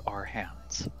die at our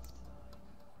hands.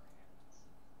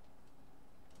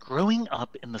 Growing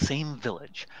up in the same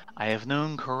village, I have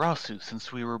known Karasu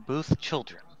since we were both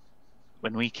children.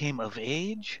 When we came of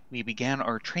age, we began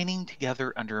our training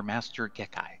together under Master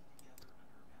Gekai.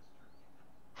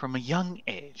 From a young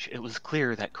age, it was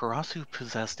clear that Karasu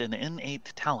possessed an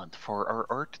innate talent for our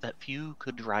art that few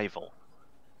could rival.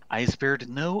 I spared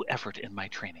no effort in my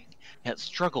training, yet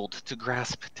struggled to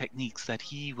grasp techniques that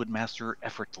he would master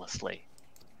effortlessly.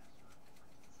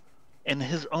 In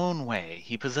his own way,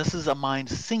 he possesses a mind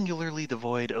singularly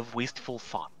devoid of wasteful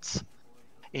thoughts.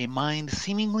 A mind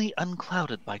seemingly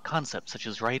unclouded by concepts such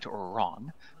as right or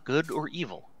wrong, good or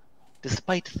evil.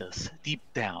 Despite this, deep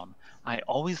down, I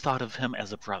always thought of him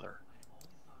as a brother.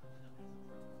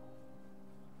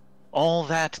 All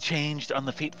that changed on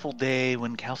the fateful day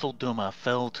when Castle Doma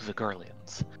fell to the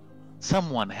Garleans.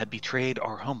 Someone had betrayed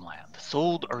our homeland,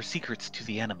 sold our secrets to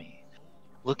the enemy.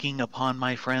 Looking upon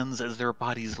my friends as their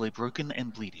bodies lay broken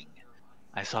and bleeding,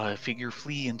 I saw a figure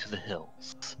flee into the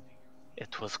hills.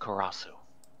 It was Karasu.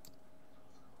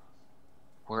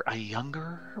 Were I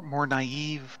younger, more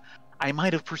naive, I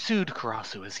might have pursued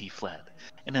Karasu as he fled,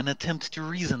 in an attempt to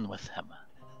reason with him.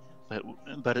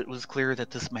 But it was clear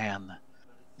that this man,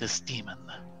 this demon,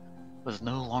 was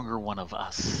no longer one of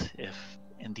us, if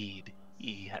indeed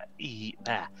he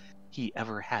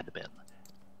ever had been.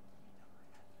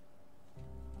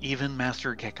 Even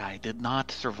Master Gekai did not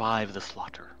survive the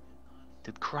slaughter.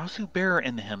 Did Karasu bear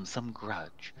in him some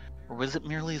grudge, or was it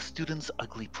merely a student's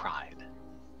ugly pride?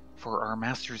 for our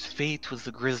master's fate was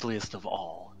the grisliest of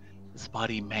all, his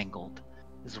body mangled,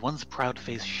 his once proud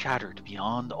face shattered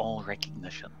beyond all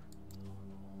recognition.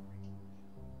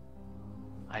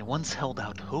 I once held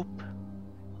out hope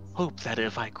that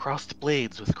if I crossed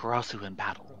blades with Karasu in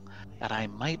battle, that I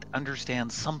might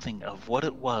understand something of what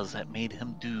it was that made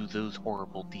him do those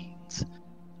horrible deeds.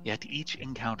 Yet each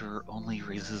encounter only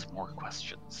raises more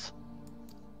questions.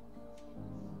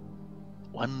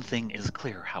 One thing is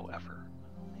clear, however.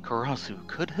 Karasu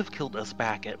could have killed us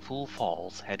back at Full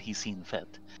Falls had he seen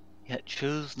fit, yet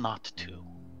chose not to.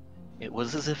 It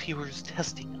was as if he was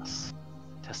testing us,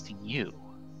 testing you.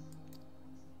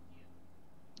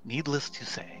 Needless to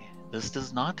say, this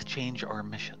does not change our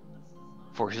mission.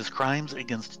 For his crimes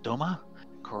against Doma,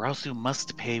 Karasu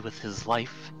must pay with his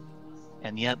life,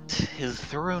 and yet his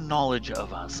thorough knowledge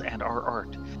of us and our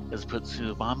art has put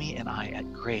Tsubami and I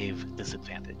at grave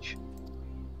disadvantage.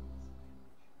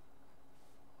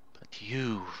 But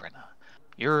you, Rena,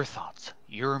 your thoughts,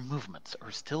 your movements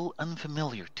are still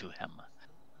unfamiliar to him.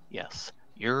 Yes,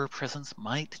 your presence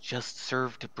might just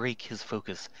serve to break his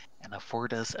focus and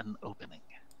afford us an opening.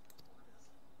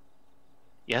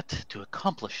 Yet, to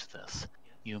accomplish this,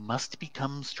 you must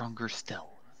become stronger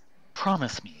still.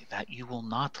 Promise me that you will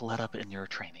not let up in your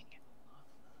training.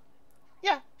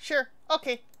 Yeah, sure.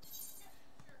 Okay.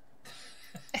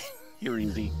 You're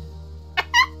easy.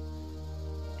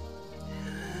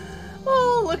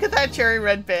 Oh, look at that cherry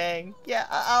red bang. Yeah,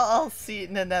 I'll see it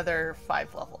in another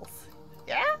 5 levels.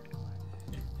 Yeah?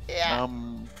 Yeah.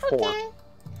 4. Okay.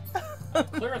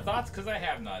 Clear thoughts, because I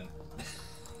have none.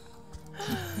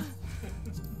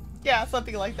 Yeah,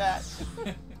 something like that.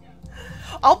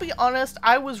 I'll be honest,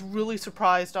 I was really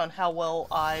surprised on how well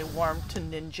I warmed to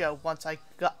Ninja once I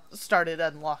started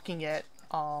unlocking it.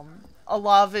 A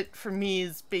lot of it for me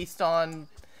is based on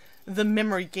the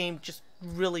memory game just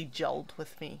really gelled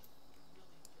with me.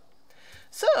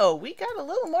 So, we got a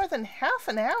little more than half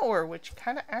an hour, which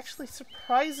kind of actually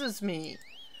surprises me.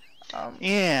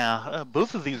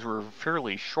 Both of these were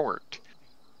fairly short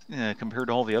compared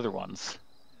to all the other ones.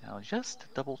 Now, just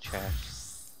double check.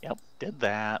 Yep, did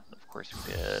that. Of course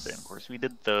we did. And of course we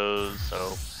did those,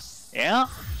 so yeah.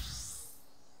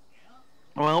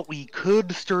 Well, we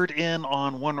could start in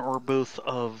on one or both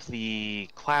of the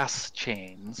class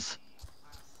chains.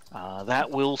 That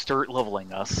will start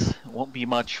leveling us. It won't be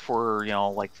much for,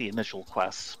 like the initial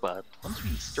quests, but once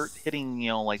we start hitting,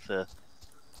 like the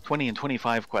 20 and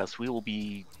 25 quests, we will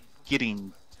be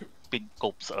getting big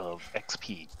gulps of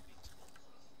XP.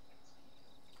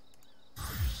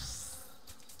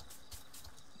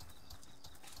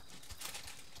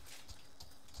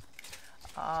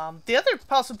 The other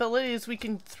possibility is we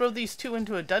can throw these two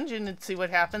into a dungeon and see what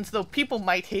happens, though people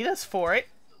might hate us for it.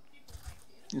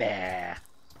 Nah.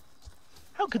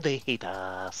 How could they hate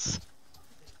us?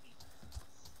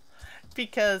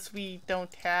 Because we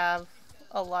don't have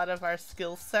a lot of our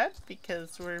skill set,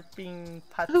 because we're being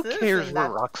putzes. Who cares? We're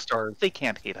rock stars. They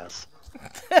can't hate us.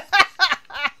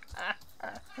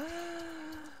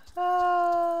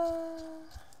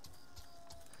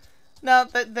 No,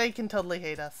 they can totally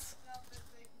hate us.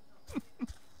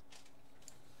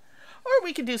 Or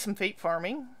we could do some fate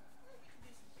farming.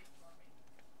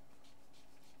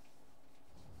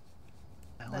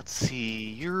 Let's see,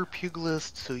 you're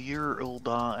Pugilist, so you're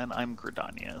Ulda, and I'm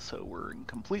Gridania, so we're in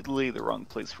completely the wrong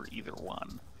place for either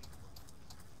one.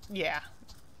 Yeah.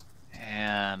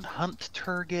 And hunt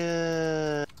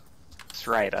target... That's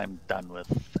right, I'm done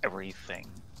with everything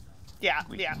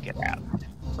we can get at.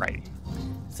 Right.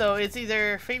 So it's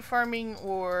either fate farming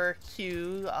or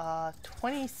Q.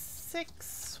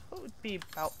 26? What would be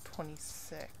about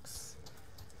 26?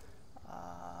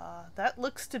 That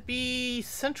looks to be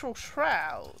Central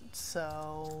Shroud,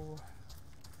 so...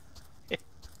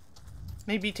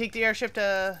 Maybe take the airship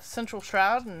to Central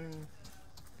Shroud and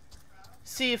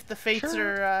see if the fates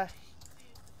are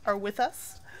with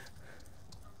us.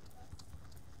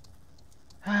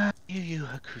 Yu Yu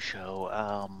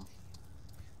Hakusho,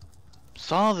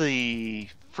 saw the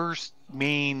first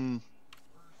main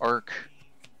arc,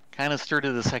 kind of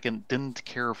started the second, didn't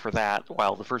care for that,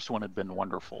 while the first one had been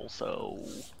wonderful, so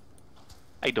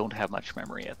I don't have much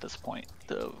memory at this point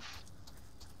of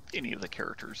any of the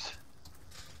characters.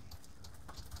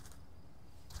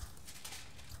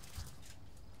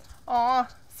 Aw,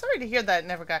 sorry to hear that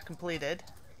never got completed.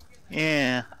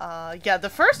 Yeah. Yeah, the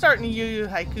first art in Yu Yu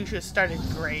Hakusho started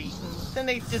great, and then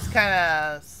they just kind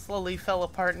of slowly fell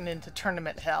apart and into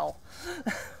tournament hell.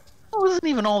 It wasn't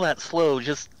even all that slow,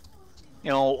 just,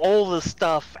 all the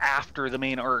stuff after the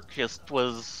main arc just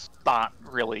was not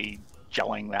really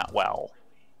gelling that well.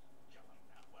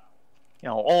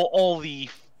 All the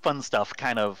fun stuff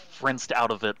kind of rinsed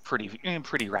out of it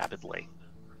pretty rapidly.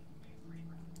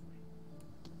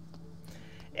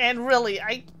 And really,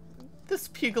 this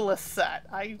Pugilist set,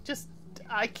 I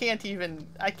can't.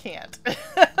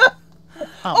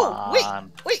 Come Oh,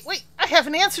 on. wait, I have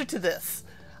an answer to this.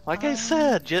 Like I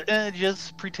said,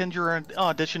 just pretend you're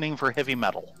auditioning for heavy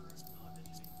metal.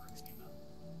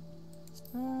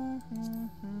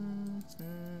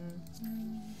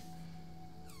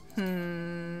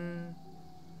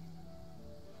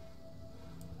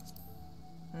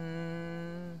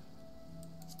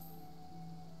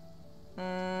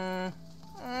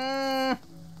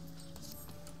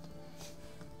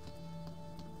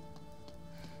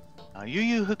 Yu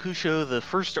Yu Hakusho, the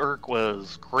first arc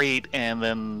was great, and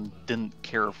then didn't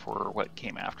care for what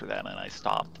came after that, and I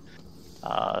stopped.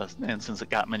 And since it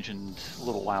got mentioned a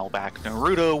little while back,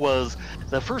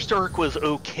 the first arc was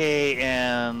okay,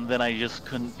 and then I just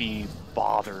couldn't be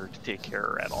bothered to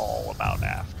care at all about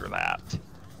after that.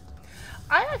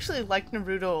 I actually like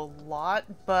Naruto a lot,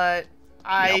 but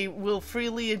I will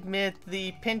freely admit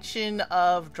the penchant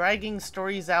of dragging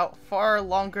stories out far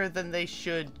longer than they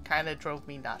should kind of drove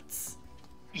me nuts.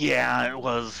 Yeah, it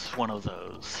was one of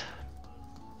those.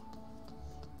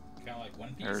 Kind of like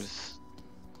One Piece.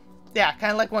 Yeah,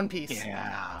 kind of like One Piece.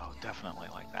 Yeah, definitely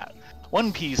like that.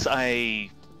 One Piece, I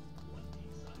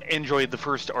enjoyed the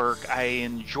first arc. I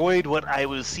enjoyed what I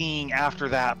was seeing after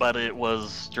that, but it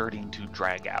was starting to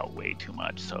drag out way too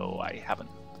much, so I haven't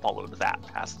followed that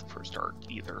past the first arc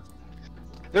either.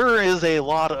 There is a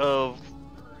lot of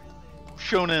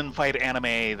shonen fight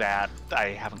anime that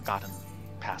I haven't gotten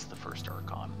past the first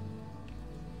arc on.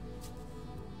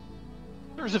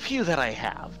 There's a few that I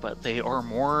have, but they are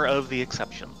more of the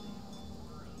exception.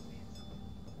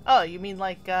 Oh, you mean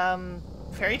like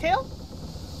Fairy Tail?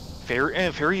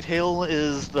 Fairy Tail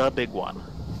is the big one.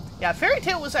 Yeah, Fairy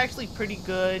Tail was actually pretty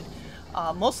good,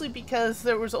 mostly because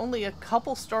there was only a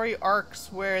couple story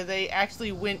arcs where they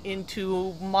actually went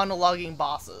into monologuing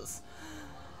bosses.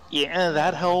 Yeah,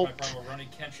 that helped.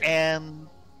 Kenshin.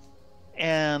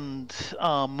 And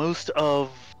most of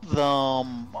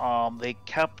them, they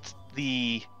kept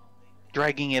the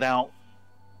dragging it out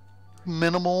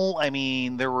minimal. I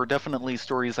mean, there were definitely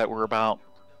stories that were about,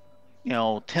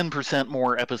 10%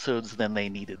 more episodes than they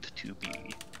needed to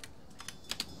be,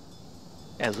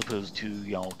 as opposed to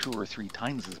 2 or 3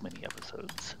 times as many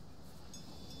episodes.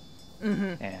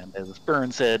 Mm-hmm. And as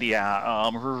Baron said,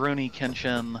 Rurouni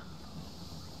Kenshin,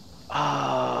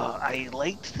 I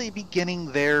liked the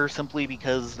beginning there simply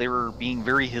because they were being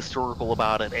very historical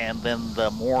about it, and then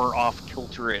the more off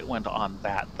kilter it went on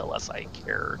that, the less I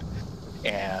cared.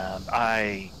 And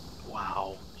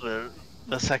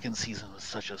the second season was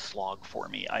such a slog for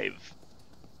me. I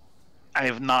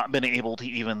have not been able to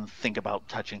even think about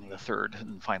touching the third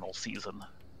and final season.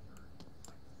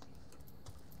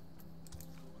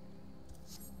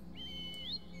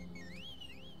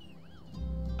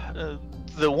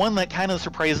 The one that kind of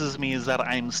surprises me is that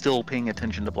I'm still paying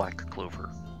attention to Black Clover.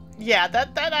 Yeah,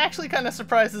 that actually kind of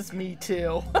surprises me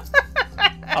too.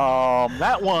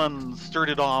 That one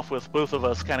started off with both of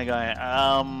us kind of going,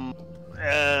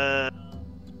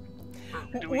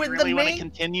 do we really want to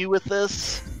continue with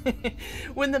this?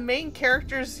 When the main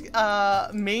character's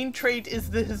main trait is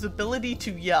his ability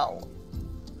to yell.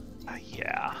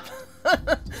 Yeah.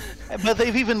 But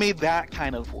they've even made that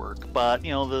kind of work. But,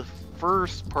 the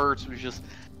first parts was just,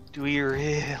 do we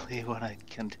really want to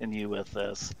continue with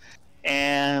this?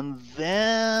 And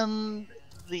then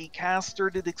the cast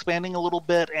started expanding a little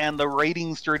bit, and the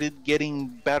writing started getting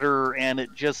better, and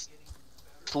it just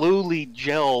slowly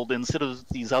gelled instead of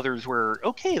these others where,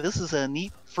 okay, this is a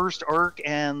neat first arc,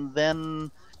 and then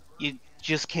you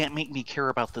just can't make me care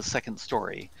about the second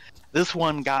story. This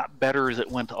one got better as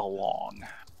it went along.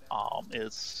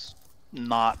 It's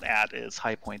not at its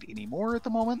high point anymore at the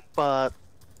moment, but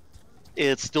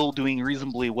it's still doing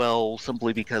reasonably well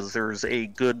simply because there's a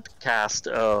good cast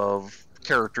of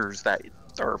characters that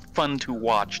are fun to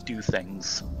watch do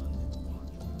things.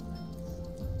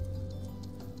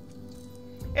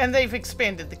 And they've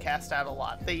expanded the cast out a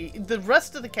lot. The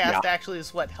rest of the cast actually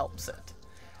is what helps it.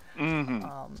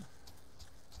 Mm-hmm.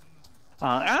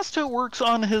 Asta works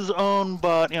on his own,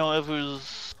 but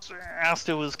if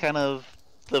Asta was kind of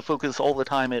the focus all the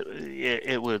time,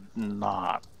 it would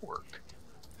not work.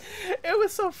 It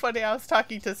was so funny. I was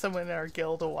talking to someone in our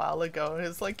guild a while ago, and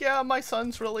it's like, yeah, my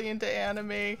son's really into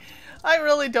anime. I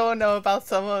really don't know about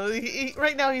some of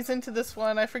right now he's into this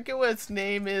one. I forget what its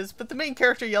name is, but the main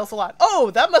character yells a lot.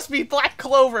 Oh, that must be Black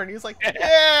Clover. And he's like,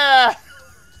 yeah.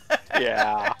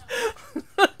 Yeah.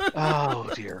 Oh,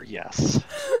 dear, yes.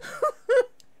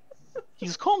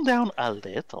 He's calmed down a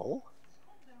little.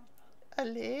 A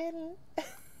little.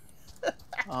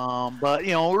 But,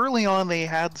 early on they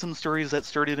had some stories that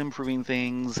started improving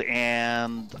things,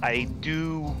 and I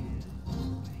do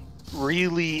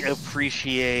really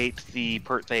appreciate the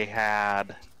part they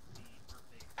had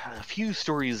a few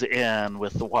stories in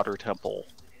with the Water Temple,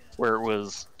 where it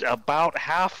was about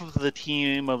half of the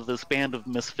team of this band of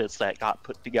misfits that got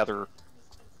put together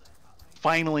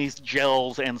finally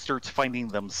gels and starts finding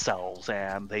themselves,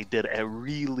 and they did a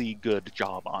really good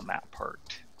job on that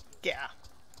part. Yeah.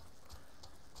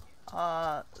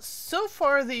 So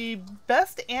far the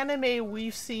best anime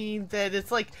we've seen that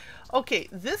it's like, okay,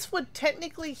 this would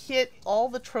technically hit all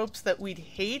the tropes that we'd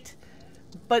hate,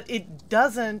 but it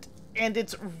doesn't, and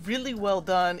it's really well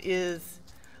done, is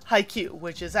Haikyuu,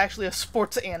 which is actually a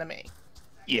sports anime.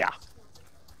 Yeah.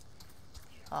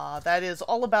 That is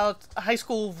all about high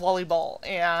school volleyball,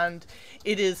 and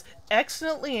it is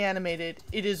excellently animated,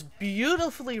 it is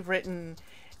beautifully written,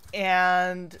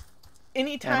 and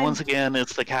anytime... And once again,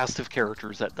 it's the cast of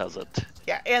characters that does it.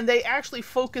 Yeah, and they actually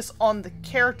focus on the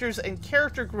characters and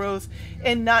character growth,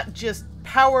 and not just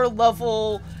power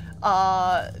level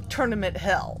tournament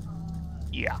hell.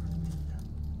 Yeah.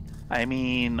 I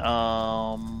mean,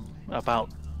 about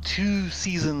 2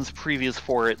 seasons previous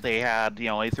for it, they had, a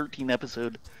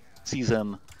 13-episode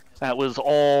season that was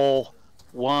all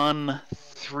 1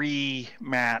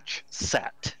 3-match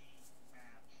set.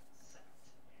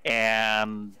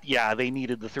 And, yeah, they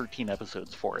needed the 13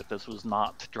 episodes for it. This was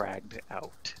not dragged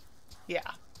out. Yeah.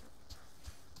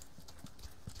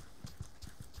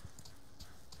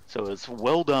 So it's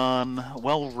well done,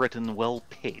 well written, well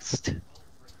paced.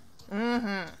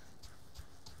 Mm-hmm.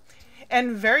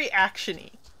 And very actiony.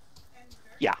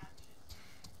 Yeah.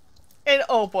 And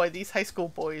oh boy, these high school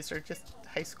boys are just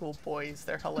high school boys.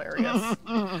 They're hilarious.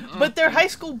 But they're high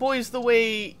school boys the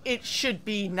way it should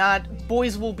be, not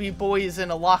boys will be boys in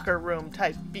a locker room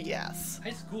type BS.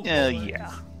 High school boys.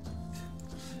 Yeah.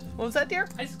 What was that, dear?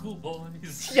 High school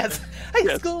boys. Yes.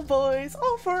 High school boys.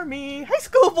 All for me. High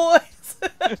school boys.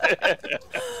 That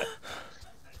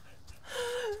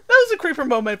was a creeper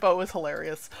moment, but it was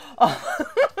hilarious.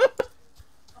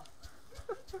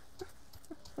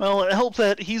 Well, it helps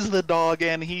that he's the dog,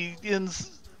 and he, in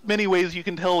many ways, you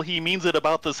can tell he means it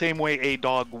about the same way a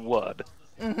dog would.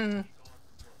 Mm-hmm.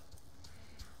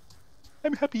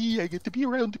 I'm happy I get to be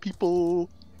around people.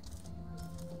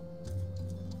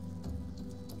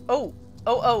 Oh.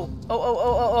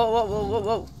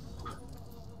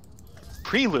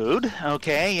 Prelude.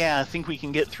 Okay, yeah, I think we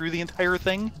can get through the entire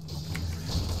thing.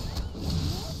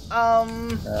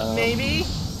 Maybe?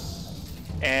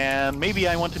 And maybe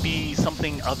I want to be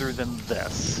something other than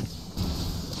this.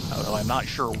 Although I'm not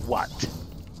sure what.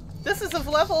 This is a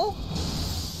level.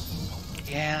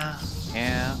 Yeah.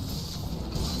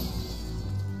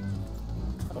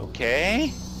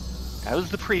 Okay. That was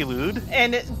the prelude.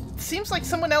 And it seems like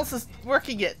someone else is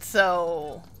working it,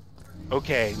 so...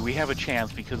 Okay, we have a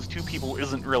chance because 2 people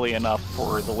isn't really enough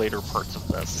for the later parts of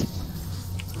this.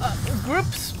 Group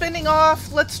spinning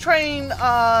off. Let's try and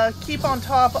keep on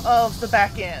top of the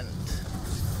back end.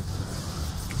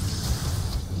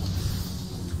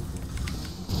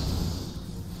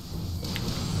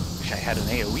 Wish I had an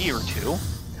AoE or 2.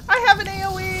 I have an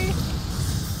AoE.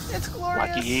 It's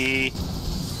glorious. Lucky.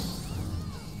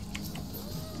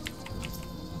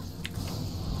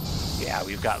 Yeah,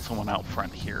 we've got someone out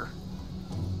front here.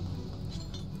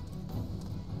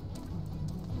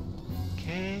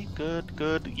 Okay,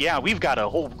 good. Yeah, we've got a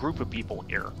whole group of people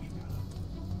here.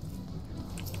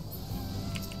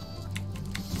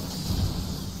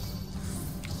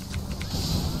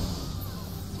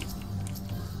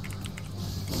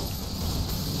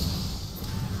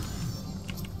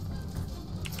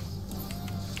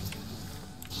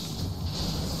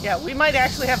 Yeah, we might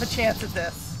actually have a chance at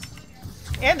this.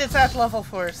 And it's at level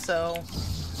 4, so...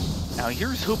 Now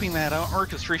here's hoping that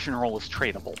orchestration roll is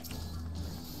tradable.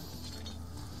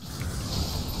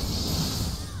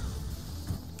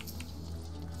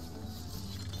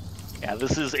 Yeah,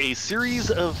 this is a series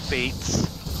of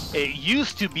fates. It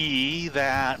used to be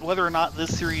that whether or not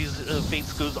this series of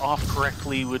fates goes off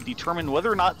correctly would determine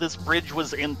whether or not this bridge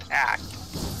was intact.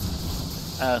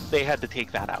 They had to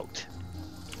take that out.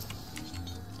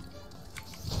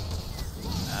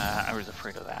 I was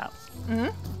afraid of that. Mm-hmm.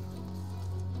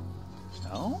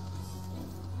 No?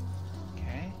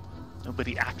 Okay.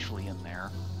 Nobody actually in there.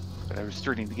 But I was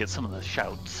starting to get some of the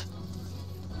shouts.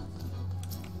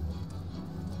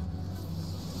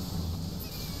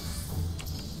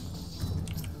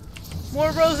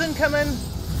 More Rosen coming.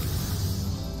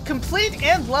 Complete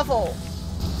and level.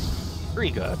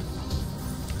 Very good.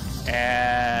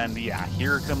 And yeah,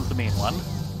 here comes the main one.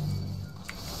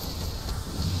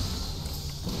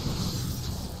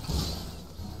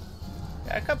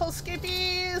 Got a couple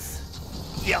skippies.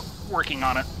 Yep, working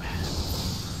on it.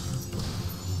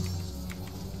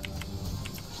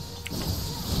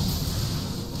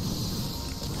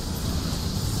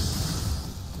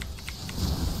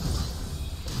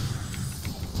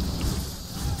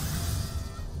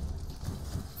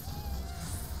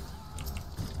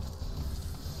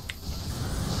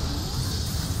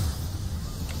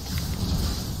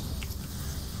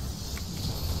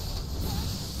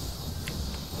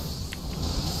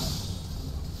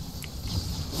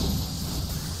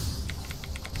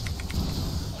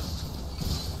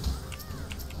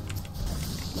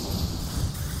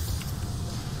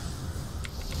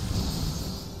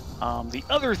 The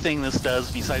other thing this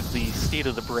does, besides the state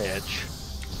of the bridge,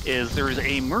 is there's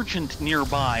a merchant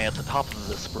nearby at the top of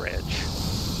this bridge.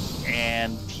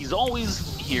 And he's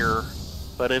always here,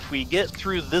 but if we get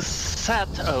through this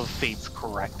set of fates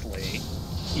correctly,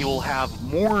 he will have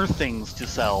more things to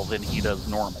sell than he does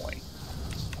normally.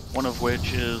 One of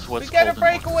which is what's We gotta called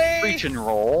break an away! orchestration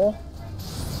roll.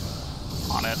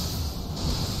 On it.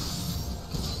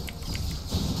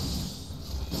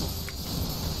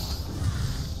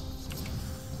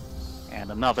 And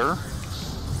another.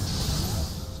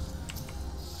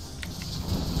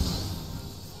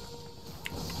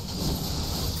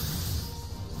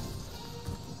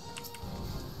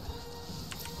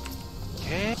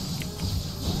 Okay.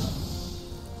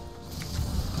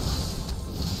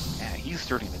 Yeah, he's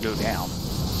starting to go down.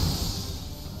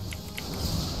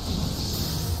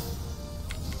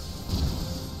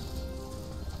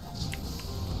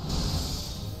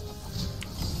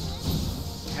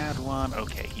 Had one.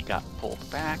 Okay, he got pulled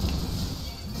back.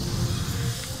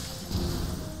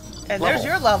 And Level. there's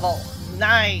your level.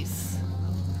 Nice.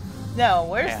 No,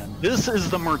 where's... And this is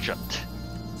the merchant.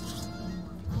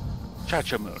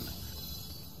 Chachamoon.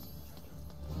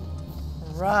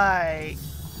 Right.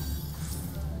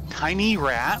 Tiny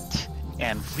Rat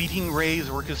and Fleeting Ray's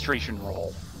orchestration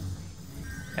roll.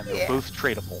 And they're Yeah. both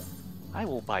tradable. I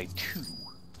will buy 2.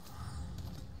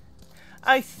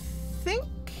 I think...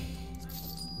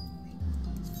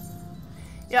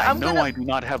 Yeah, I I'm know gonna... I do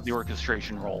not have the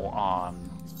orchestration roll on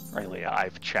Rayleigh.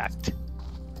 I've checked.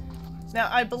 Now,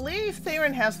 I believe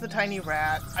Theron has the tiny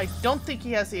rat. I don't think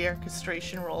he has the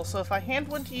orchestration roll, so if I hand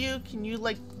one to you, can you,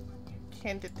 like,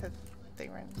 hand it to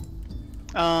Theron?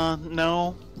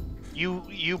 No.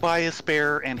 You buy a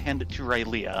spare and hand it to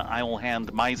Rayleigh. I will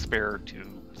hand my spare to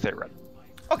Theron.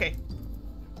 Okay.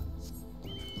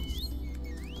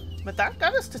 But that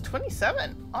got us to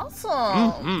 27. Awesome.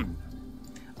 Mm-hmm.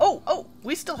 Oh,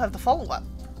 we still have the follow-up.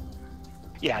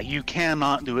 Yeah, you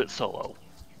cannot do it solo.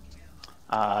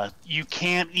 You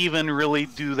can't even really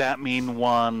do that main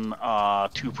one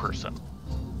 2-person.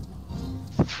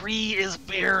 3 is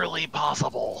barely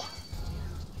possible.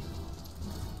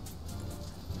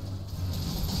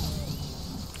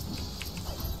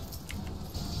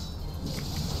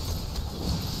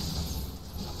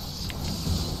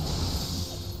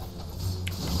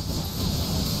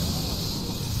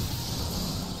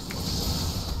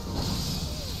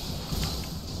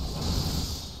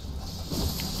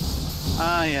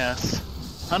 Ah, yes.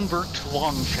 Unburnt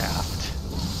Longshaft.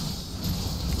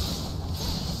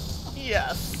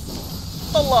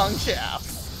 Yes. The long shafts.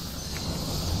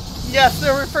 Yes,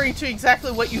 they're referring to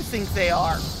exactly what you think they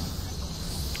are.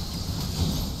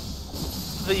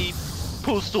 The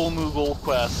Postal Moogle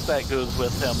quest that goes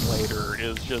with him later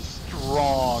is just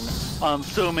strong on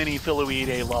so many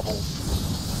Philoide levels.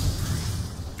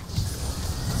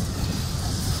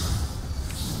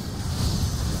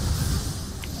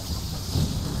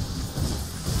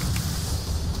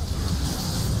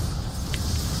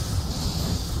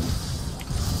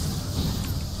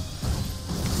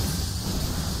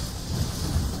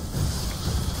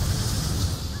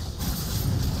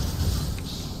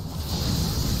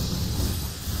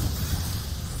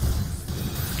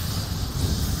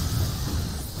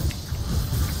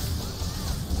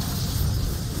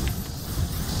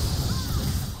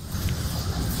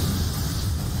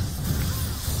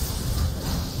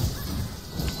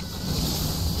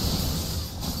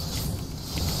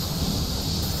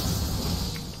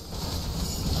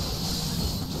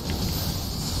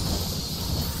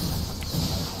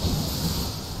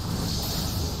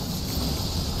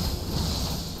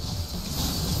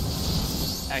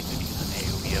 I could use an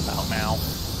AoE about now.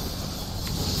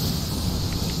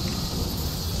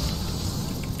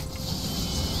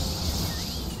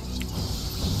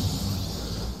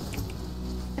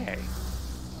 Hey.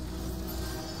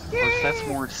 Yay! that's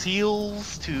more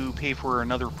seals to pay for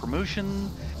another promotion,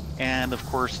 and of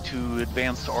course to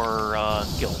advance our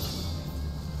guild.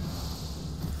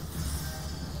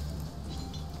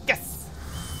 Yes.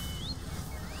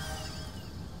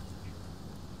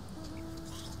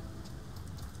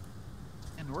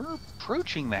 And we're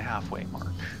approaching the halfway mark.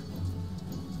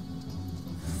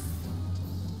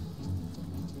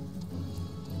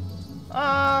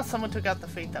 Someone took out the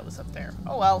fate that was up there.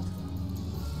 Oh well.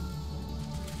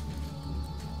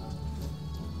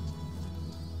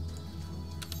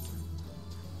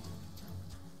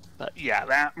 But yeah,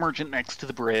 that merchant next to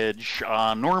the bridge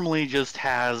normally just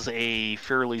has a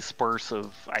fairly sparse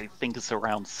of, I think it's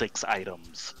around 6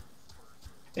 items.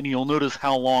 And you'll notice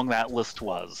how long that list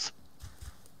was.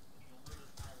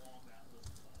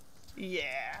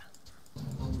 Yeah.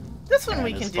 This one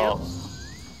we can do.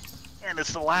 And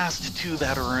it's the last 2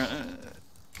 that are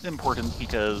important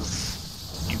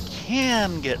because you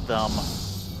can get them.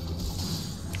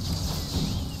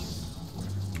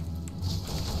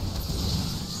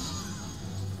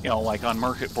 You know, like on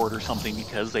Market Board or something,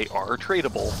 because they are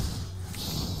tradable.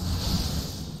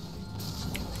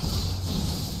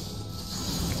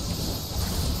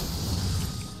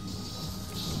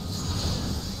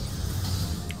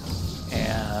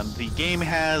 And the game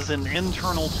has an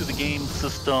internal to the game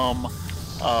system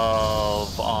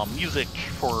of music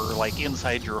for like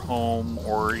inside your home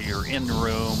or your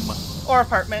in-room. Or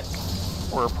apartment.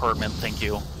 Or apartment, thank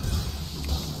you.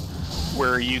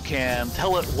 Where you can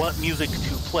tell it what music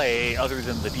to play other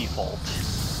than the default.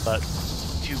 But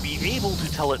to be able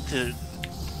to tell it to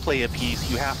play a piece,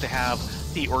 you have to have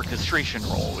the orchestration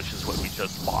role, which is what we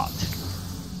just bought.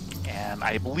 And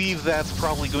I believe that's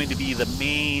probably going to be the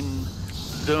main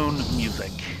zone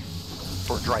music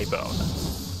for Drybone.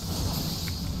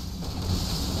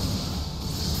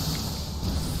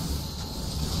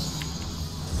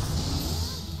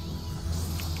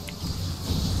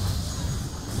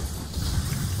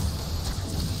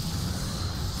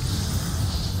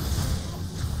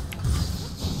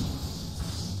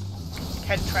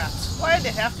 Kid traps. Why did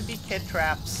it have to be kid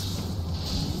traps?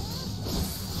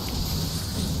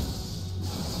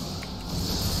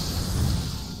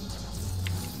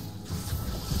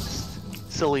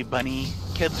 Silly bunny.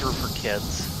 Kids are for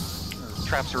kids. Or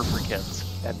traps are for kids.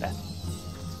 That.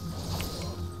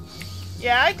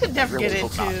 Yeah, I could never Really get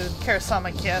hope into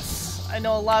Karasama Kiss. I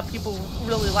know a lot of people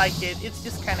really like it. It's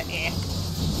just kind of eh.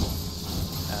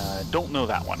 Don't know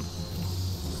that one.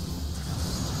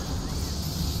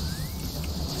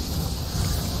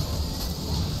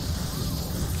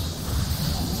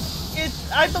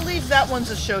 I believe that one's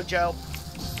a shoujo.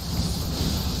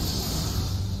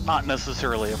 Not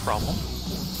necessarily a problem.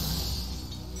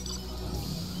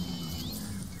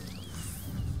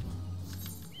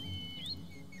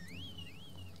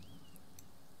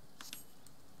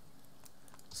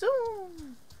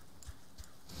 Zoom.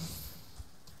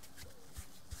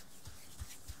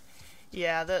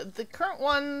 Yeah, the current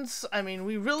ones, I mean,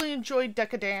 we really enjoyed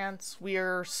Decadence. We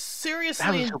are seriously...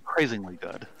 That was surprisingly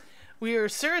good. We are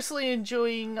seriously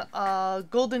enjoying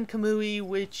Golden Kamui,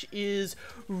 which is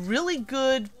really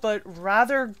good, but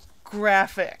rather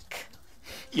graphic.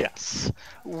 Yes.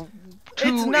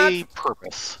 It's not, a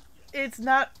purpose. It's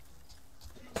not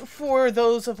for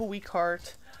those of a weak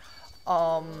heart. We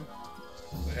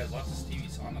had lots of Stevie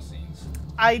Sama scenes.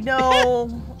 I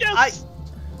know. Yes!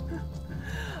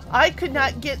 I could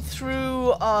not get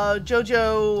through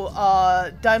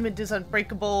JoJo Diamond is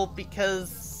Unbreakable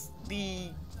because the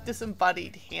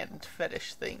disembodied hand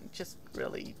fetish thing just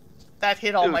really... That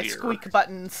hit all my squeak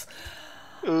buttons.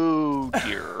 Oh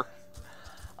dear.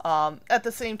 At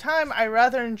the same time, I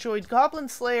rather enjoyed Goblin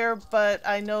Slayer, but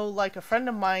I know, like, a friend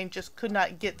of mine just could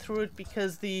not get through it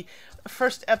because the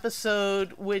first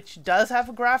episode, which does have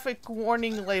a graphic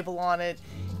warning label on it,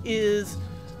 is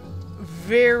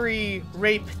very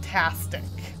rape-tastic.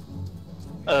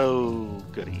 Oh,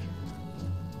 goody.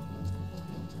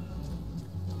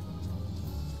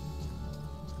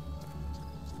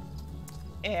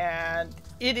 And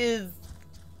it is...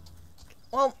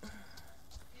 Well...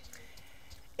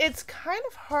 It's kind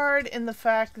of hard in the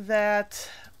fact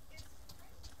that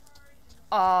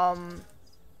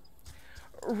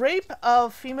rape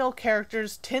of female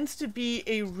characters tends to be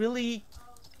a really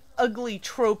ugly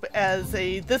trope as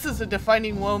this is a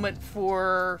defining moment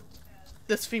for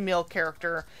this female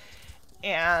character,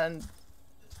 and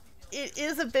it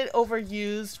is a bit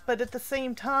overused, but at the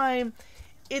same time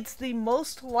it's the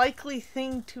most likely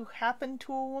thing to happen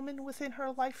to a woman within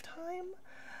her lifetime.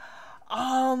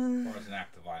 As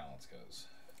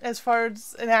far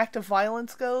as an act of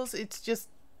violence goes. It's just...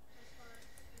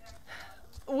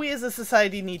 we as a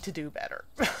society need to do better.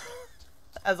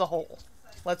 As a whole.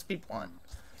 Let's be blunt.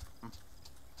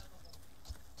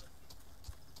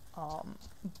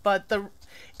 But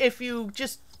if you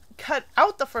just cut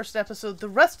out the first episode, the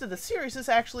rest of the series is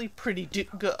actually pretty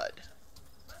good.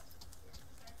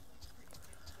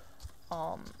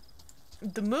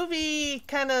 The movie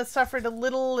kind of suffered a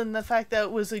little in the fact that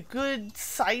it was a good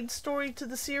side story to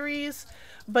the series,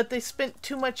 but they spent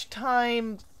too much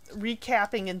time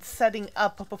recapping and setting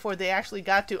up before they actually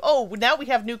got to, oh, now we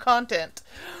have new content.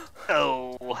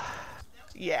 Oh.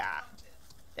 Yeah.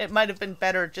 It might have been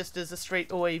better just as a straight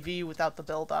OAV without the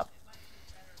build-up.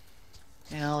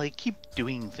 Yeah, they keep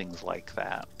doing things like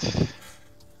that.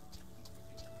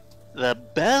 The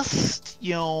best,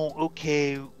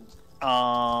 okay,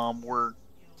 we're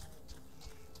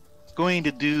going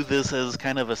to do this as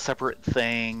kind of a separate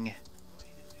thing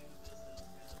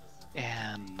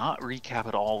and not recap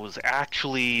at all was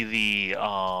actually the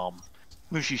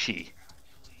Mushishi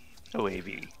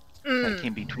OAV that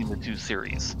came between the two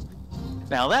series.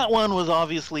 Now that one was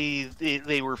obviously,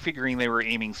 they were figuring they were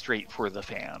aiming straight for the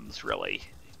fans, really.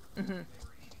 Mm-hmm.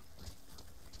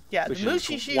 Yeah, which the is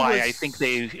Mushishi why was... I think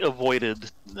they avoided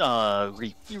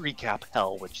recap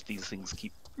hell, which these things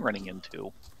keep running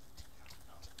into.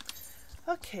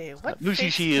 Okay, what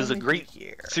Mushishi is a great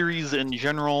series in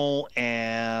general,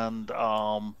 and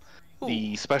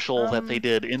the special that they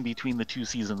did in between the two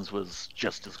seasons was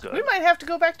just as good. We might have to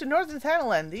go back to Northern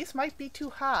Thanaland. These might be too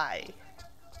high.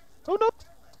 Oh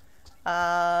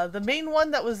no! The main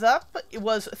one that was up, it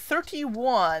was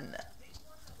 31.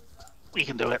 We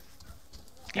can do it.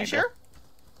 You sure?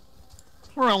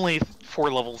 We're only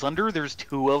 4 levels under. There's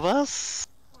 2 of us.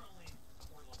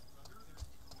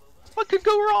 What could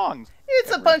go wrong?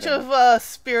 It's a bunch of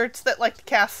spirits that like to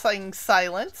cast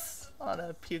silence on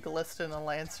a pugilist and a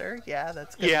lancer. Yeah,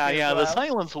 that's good. Yeah, the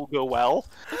silence will go well.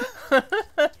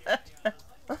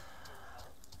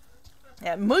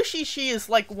 Yeah, Mushishi is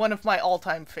like one of my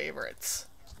all-time favorites.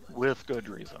 With good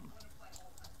reason.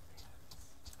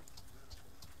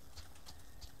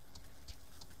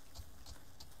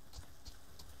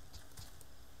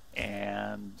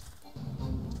 And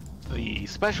the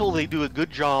special they do a good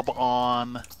job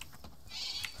on,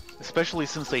 especially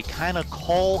since they kind of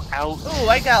call out... Ooh,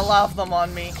 I got a lot of them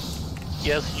on me.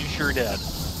 Yes, you sure did.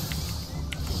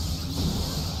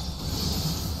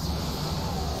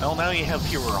 Well, now you have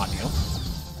fewer on you.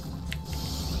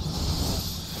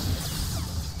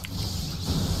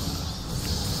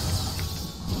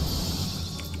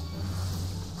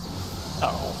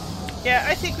 Uh-oh. Yeah,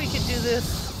 I think we could do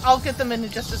this. I'll get them in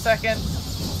just a second.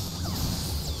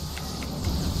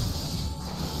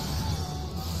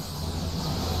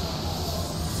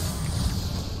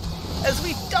 As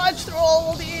we dodge through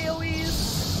all the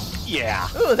AoEs. Yeah.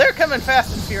 Ooh, they're coming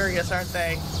fast and furious, aren't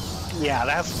they? Yeah,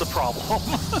 that's the problem.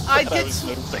 I did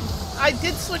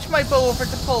switch my bow over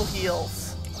to full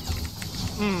heals.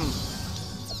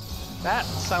 That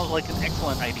sounds like an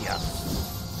excellent idea.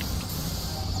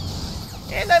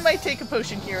 And I might take a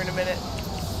potion here in a minute.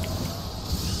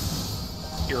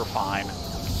 You're fine.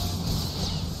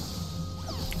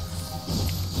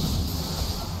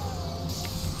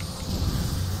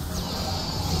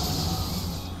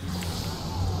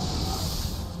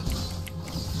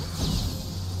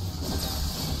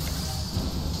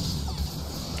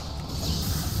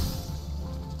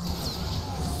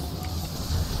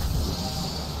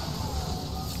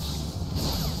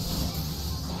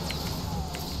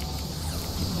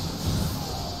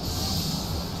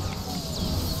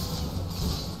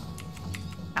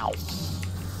 Ow.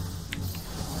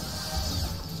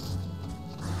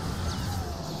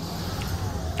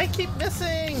 I keep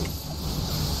missing!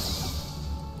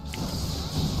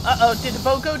 Uh-oh, did the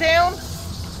bow go down?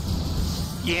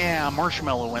 Yeah,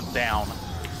 Marshmallow went down.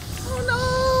 Oh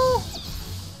no!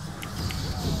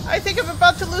 I think I'm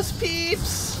about to lose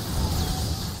peeps!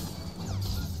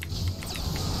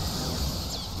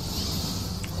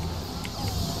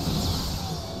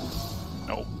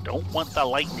 No, don't want the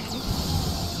lightning.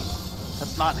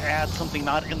 Let's not add something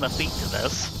not in the fate to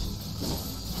this.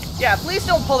 Yeah, please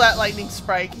don't pull that lightning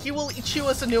sprite. He will chew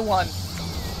us a new one.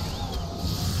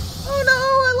 Oh no,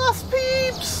 I lost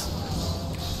peeps!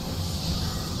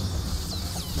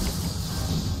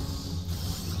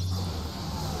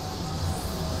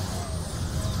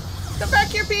 Come back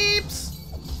here, peeps!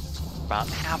 About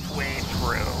halfway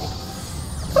through.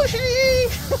 Pushy!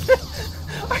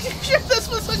 Are you sure this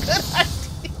was a good idea?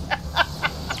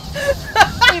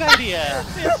 Great idea!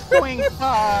 It's going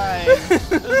fine!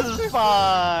 This is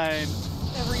fine!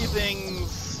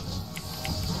 Everything's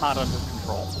not under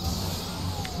control.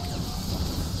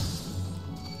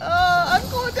 I'm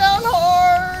going down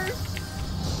hard.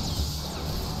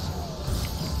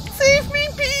 Save me,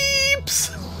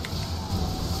 peeps!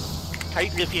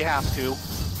 Tighten if you have to.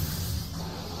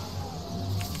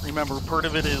 Remember, part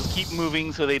of it is keep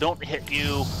moving so they don't hit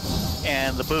you,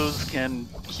 and the bows can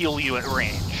heal you at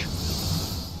range.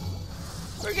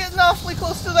 We're getting awfully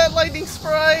close to that lightning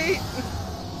sprite.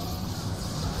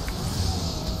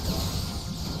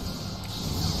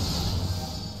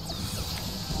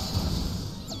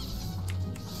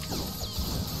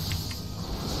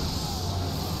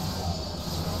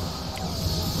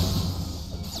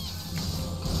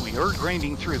 We are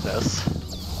grinding through this.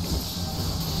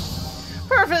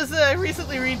 Purpose, I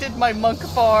recently redid my monk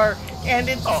bar, and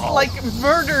it's like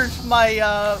murdered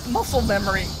my muscle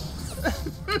memory.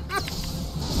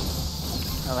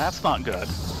 Now that's not good.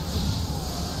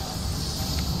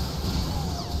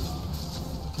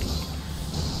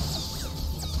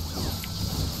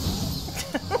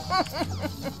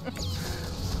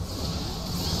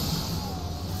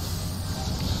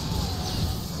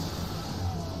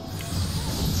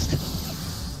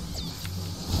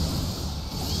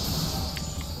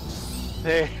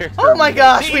 There. Oh my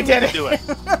gosh, we did it! Do it.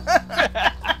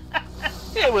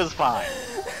 It was fine.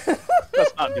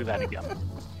 Let's not do that again.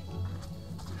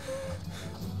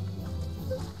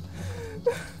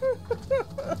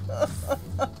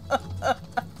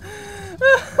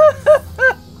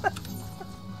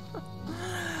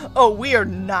 Oh, we are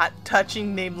not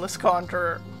touching Nameless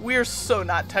Conjurer. We are so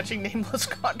not touching Nameless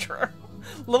Conjurer.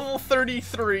 Level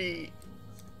 33.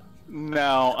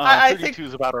 No, I 32 think-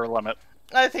 is about our limit.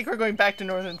 I think we're going back to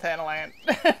Northern Thanaland.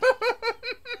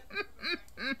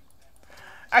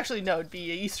 Actually, no, it'd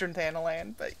be Eastern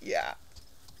Thanaland, but yeah.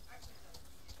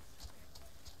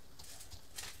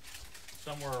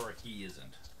 Somewhere where he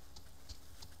isn't.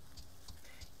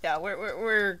 Yeah,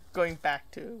 we're going back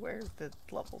to where the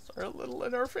levels are a little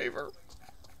in our favor.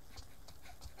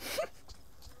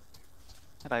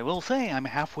 And I will say, I'm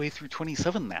halfway through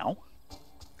 27 now.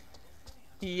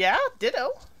 Yeah,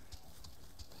 ditto.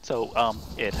 So,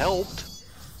 it helped.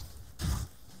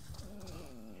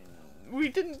 We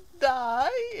didn't die.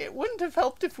 It wouldn't have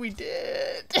helped if we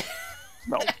did.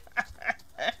 No.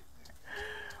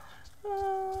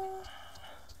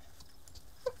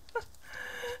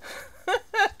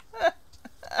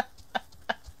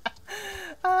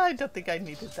 I don't think I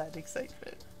needed that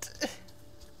excitement.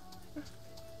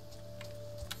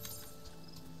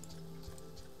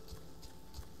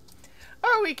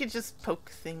 Or we could just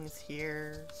poke things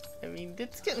here. I mean,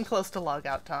 it's getting close to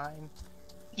logout time.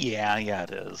 Yeah,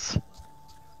 it is.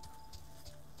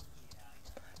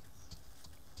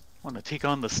 Want to take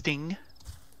on the Sting?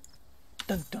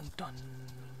 Dun dun dun.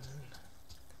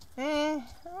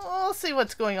 We'll see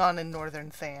what's going on in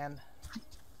Northern Than.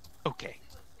 Okay.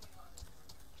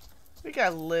 We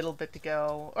got a little bit to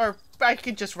go. Or I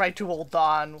could just ride to Old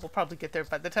Dawn. We'll probably get there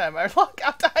by the time our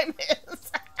lockout time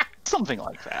is. Something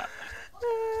like that.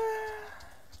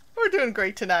 We're doing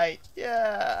great tonight.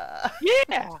 Yeah.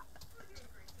 Yeah!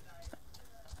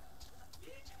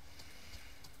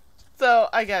 So,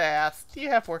 I gotta ask, do you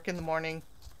have work in the morning?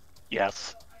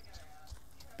 Yes.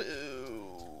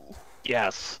 Boo.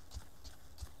 Yes.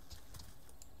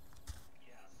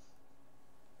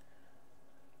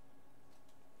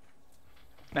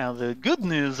 Now, the good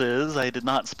news is I did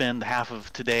not spend half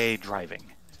of today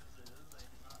driving.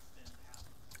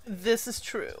 This is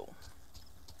true.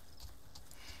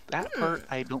 That part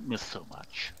I don't miss so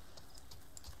much.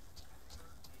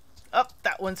 Oh,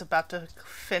 that one's about to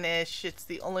finish. It's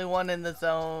the only one in the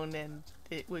zone, and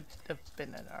it would have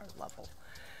been at our level.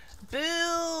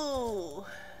 Boo!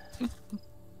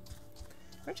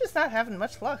 We're just not having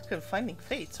much luck of finding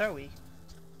fates, are we?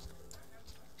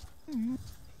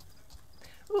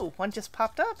 Ooh, one just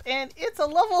popped up, and it's a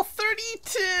level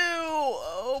 32!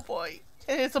 Oh boy.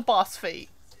 And it's a boss fate.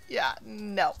 Yeah,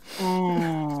 no.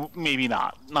 Ooh, maybe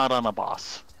not. Not on a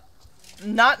boss.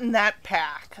 Not in that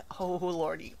pack. Oh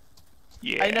lordy.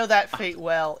 Yeah. I know that fate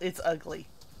well. It's ugly.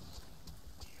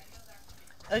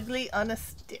 Ugly on a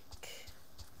stick.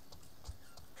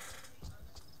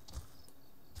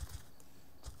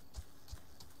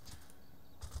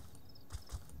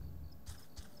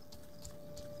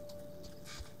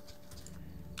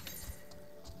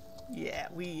 Yeah,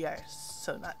 we are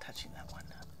so not touching that one.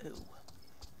 Ooh.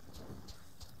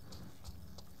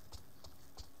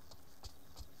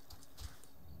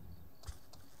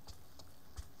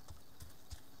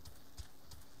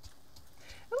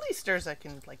 At least Eorzea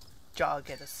can, like, jog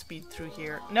at a speed through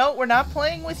here. No, we're not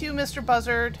playing with you, Mr.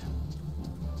 Buzzard.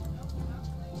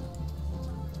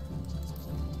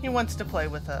 He wants to play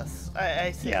with us.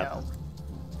 I say Yeah. no.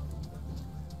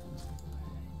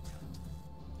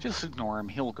 Just ignore him.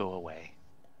 He'll go away.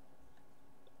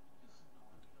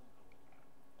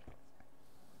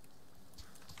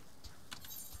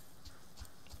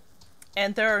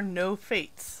 And there are no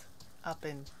fates up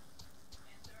in...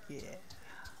 Yeah.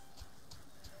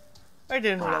 We're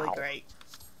doing really Wow. great.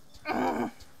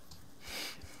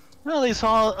 Well, they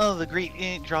saw the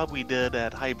great job we did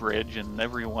at High Bridge, and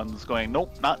everyone's going,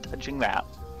 nope, not touching that.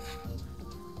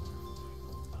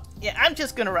 Yeah, I'm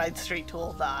just gonna ride straight to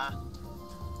Ulda.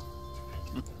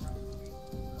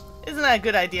 Isn't that a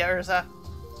good idea, Eorzea?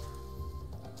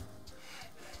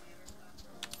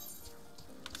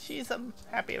 She's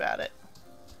happy about it.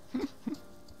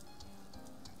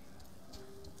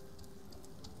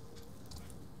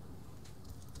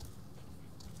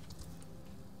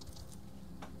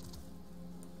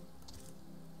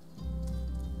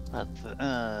 But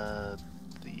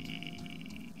the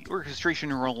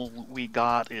orchestration role we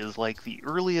got is like the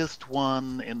earliest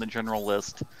one in the general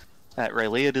list that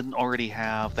Rylea didn't already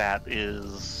have that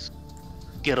is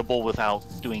gettable without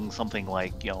doing something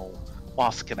like, you know,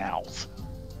 Lost Canals.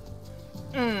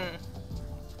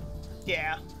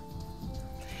 Yeah.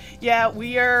 Yeah,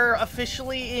 we are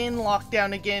officially in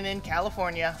lockdown again in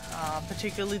California,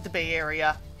 particularly the Bay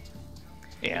Area.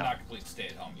 Yeah. Not complete stay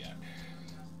at home yet.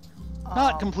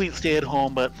 Not complete stay at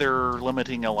home, but they're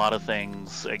limiting a lot of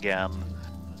things again.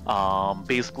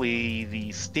 Basically, the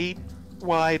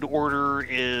statewide order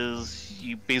is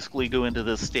you basically go into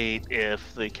the state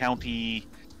if the county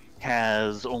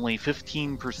has only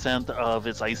 15% of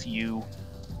its ICU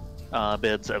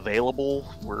beds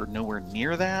available. We're nowhere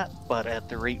near that, but at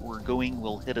the rate we're going,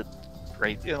 we'll hit it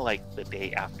right like the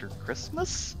day after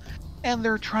Christmas, and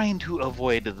they're trying to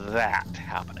avoid that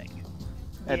happening.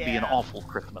 That'd be an Yeah. awful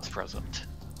Christmas present.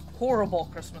 Horrible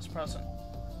Christmas present.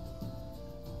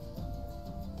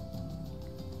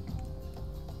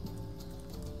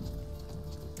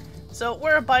 So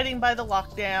we're abiding by the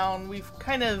lockdown. We've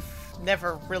kind of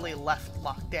never really left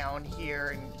lockdown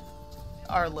here in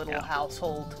our little Yeah.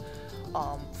 household,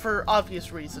 for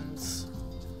obvious reasons.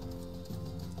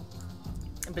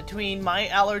 Between my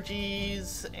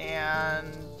allergies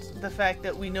and the fact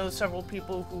that we know several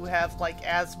people who have like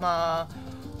asthma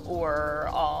or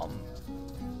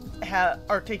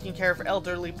are taking care of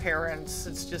elderly parents,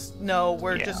 it's just no,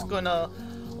 we're Yeah. just gonna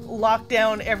lock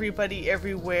down everybody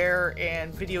everywhere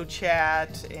and video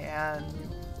chat, and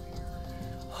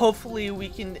hopefully we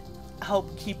can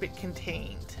help keep it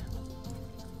contained.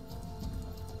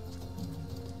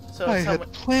 So I someone-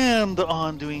 had planned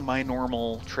on doing my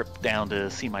normal trip down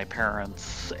to see my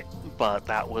parents, but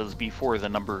that was before the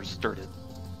numbers started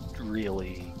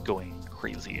really going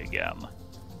crazy again.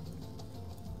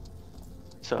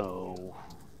 So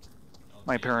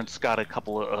my parents got a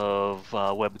couple of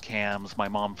webcams. My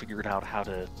mom figured out how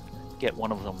to get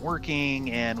one of them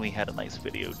working, and we had a nice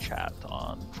video chat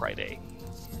on Friday.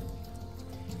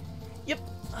 Yep.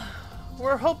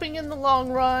 We're hoping in the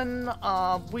long run.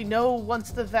 We know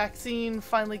once the vaccine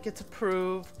finally gets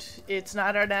approved, it's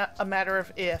not a matter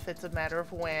of if, it's a matter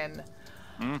of when.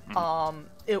 Mhm.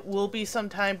 It will be some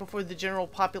time before the general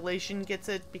population gets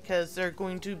it, because they're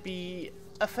going to be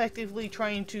effectively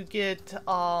trying to get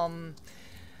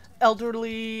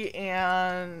elderly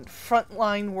and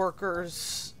frontline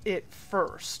workers it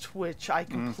first, which I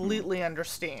completely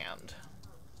understand.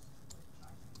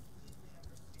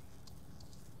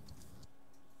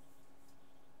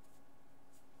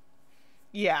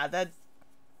 Yeah,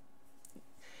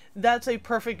 that's a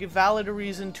perfect valid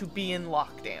reason to be in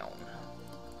lockdown.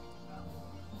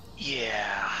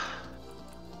 Yeah.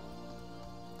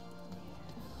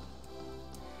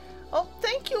 Well,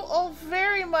 thank you all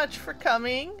very much for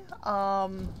coming.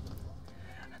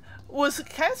 Was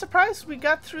kind of surprised we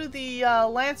got through the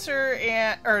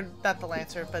Lancer or not the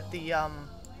Lancer, but the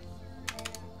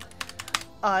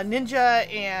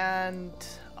Ninja and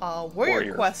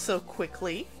Warrior quest so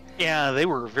quickly. Yeah, they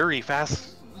were very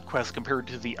fast quests compared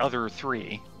to the other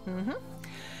three.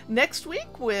 Next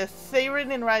week with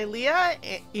Theron and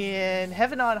Rylea in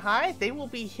Heaven on High, they will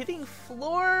be hitting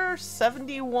floor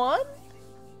 71.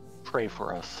 Pray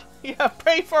for us. Yeah,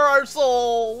 pray for our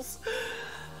souls.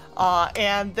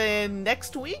 And then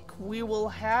next week we will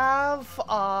have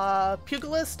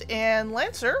Pugilist and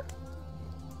Lancer.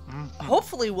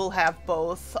 Hopefully we'll have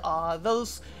both.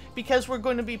 Those, because we're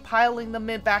going to be piling them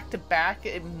in back to back,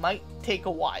 it might take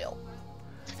a while.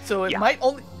 So it might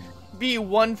only be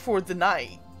one for the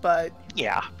night, but...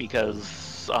 Yeah,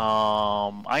 because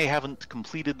I haven't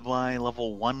completed my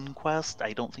level 1 quest.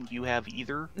 I don't think you have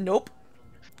either. Nope.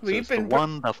 So it's the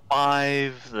 1, the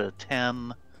 5, the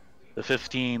 10, the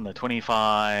 15, the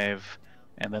 25,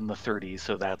 and then the 30,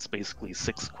 so that's basically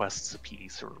 6 quests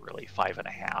apiece, or really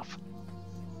 5.5.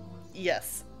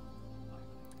 Yes.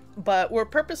 But we're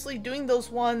purposely doing those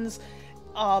ones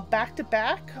back to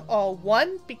back.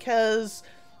 One, because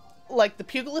like the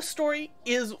Pugilist story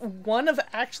is one of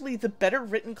actually the better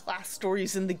written class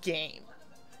stories in the game.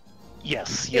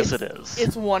 Yes, it is.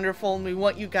 It's wonderful, and we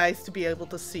want you guys to be able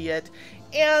to see it.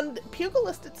 And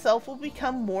Pugilist itself will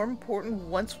become more important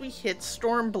once we hit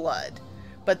Stormblood,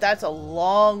 but that's a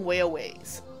long way away.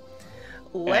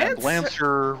 And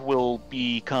Lancer will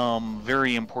become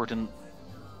very important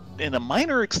in a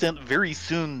minor extent very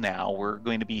soon now. We're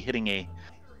going to be hitting a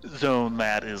zone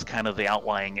that is kind of the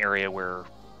outlying area where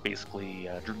basically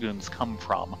Dragoons come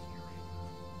from.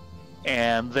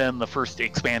 And then the first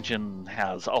expansion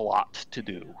has a lot to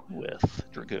do with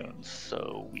Dragoons,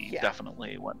 so we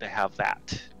definitely want to have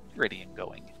that ready and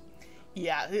going.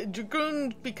 Yeah,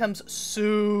 Dragoon becomes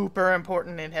super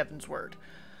important in Heaven's Word.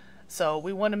 So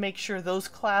we want to make sure those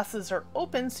classes are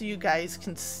open so you guys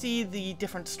can see the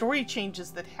different story changes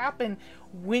that happen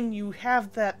when you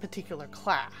have that particular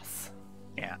class.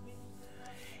 Yeah.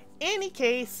 Any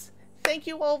case, thank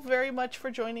you all very much for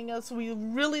joining us. We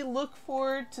really look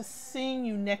forward to seeing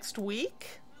you next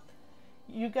week.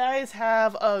 You guys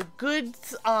have a good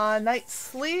night's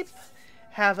sleep.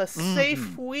 Have a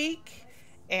safe week.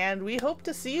 And we hope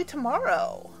to see you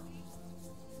tomorrow.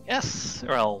 Yes.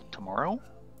 Well, tomorrow?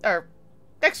 Or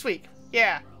next week.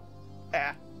 Yeah.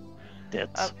 Yeah.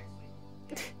 It's...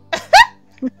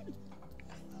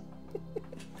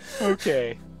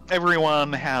 Okay.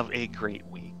 Everyone have a great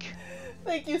week.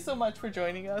 Thank you so much for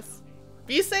joining us.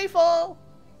 Be safe all.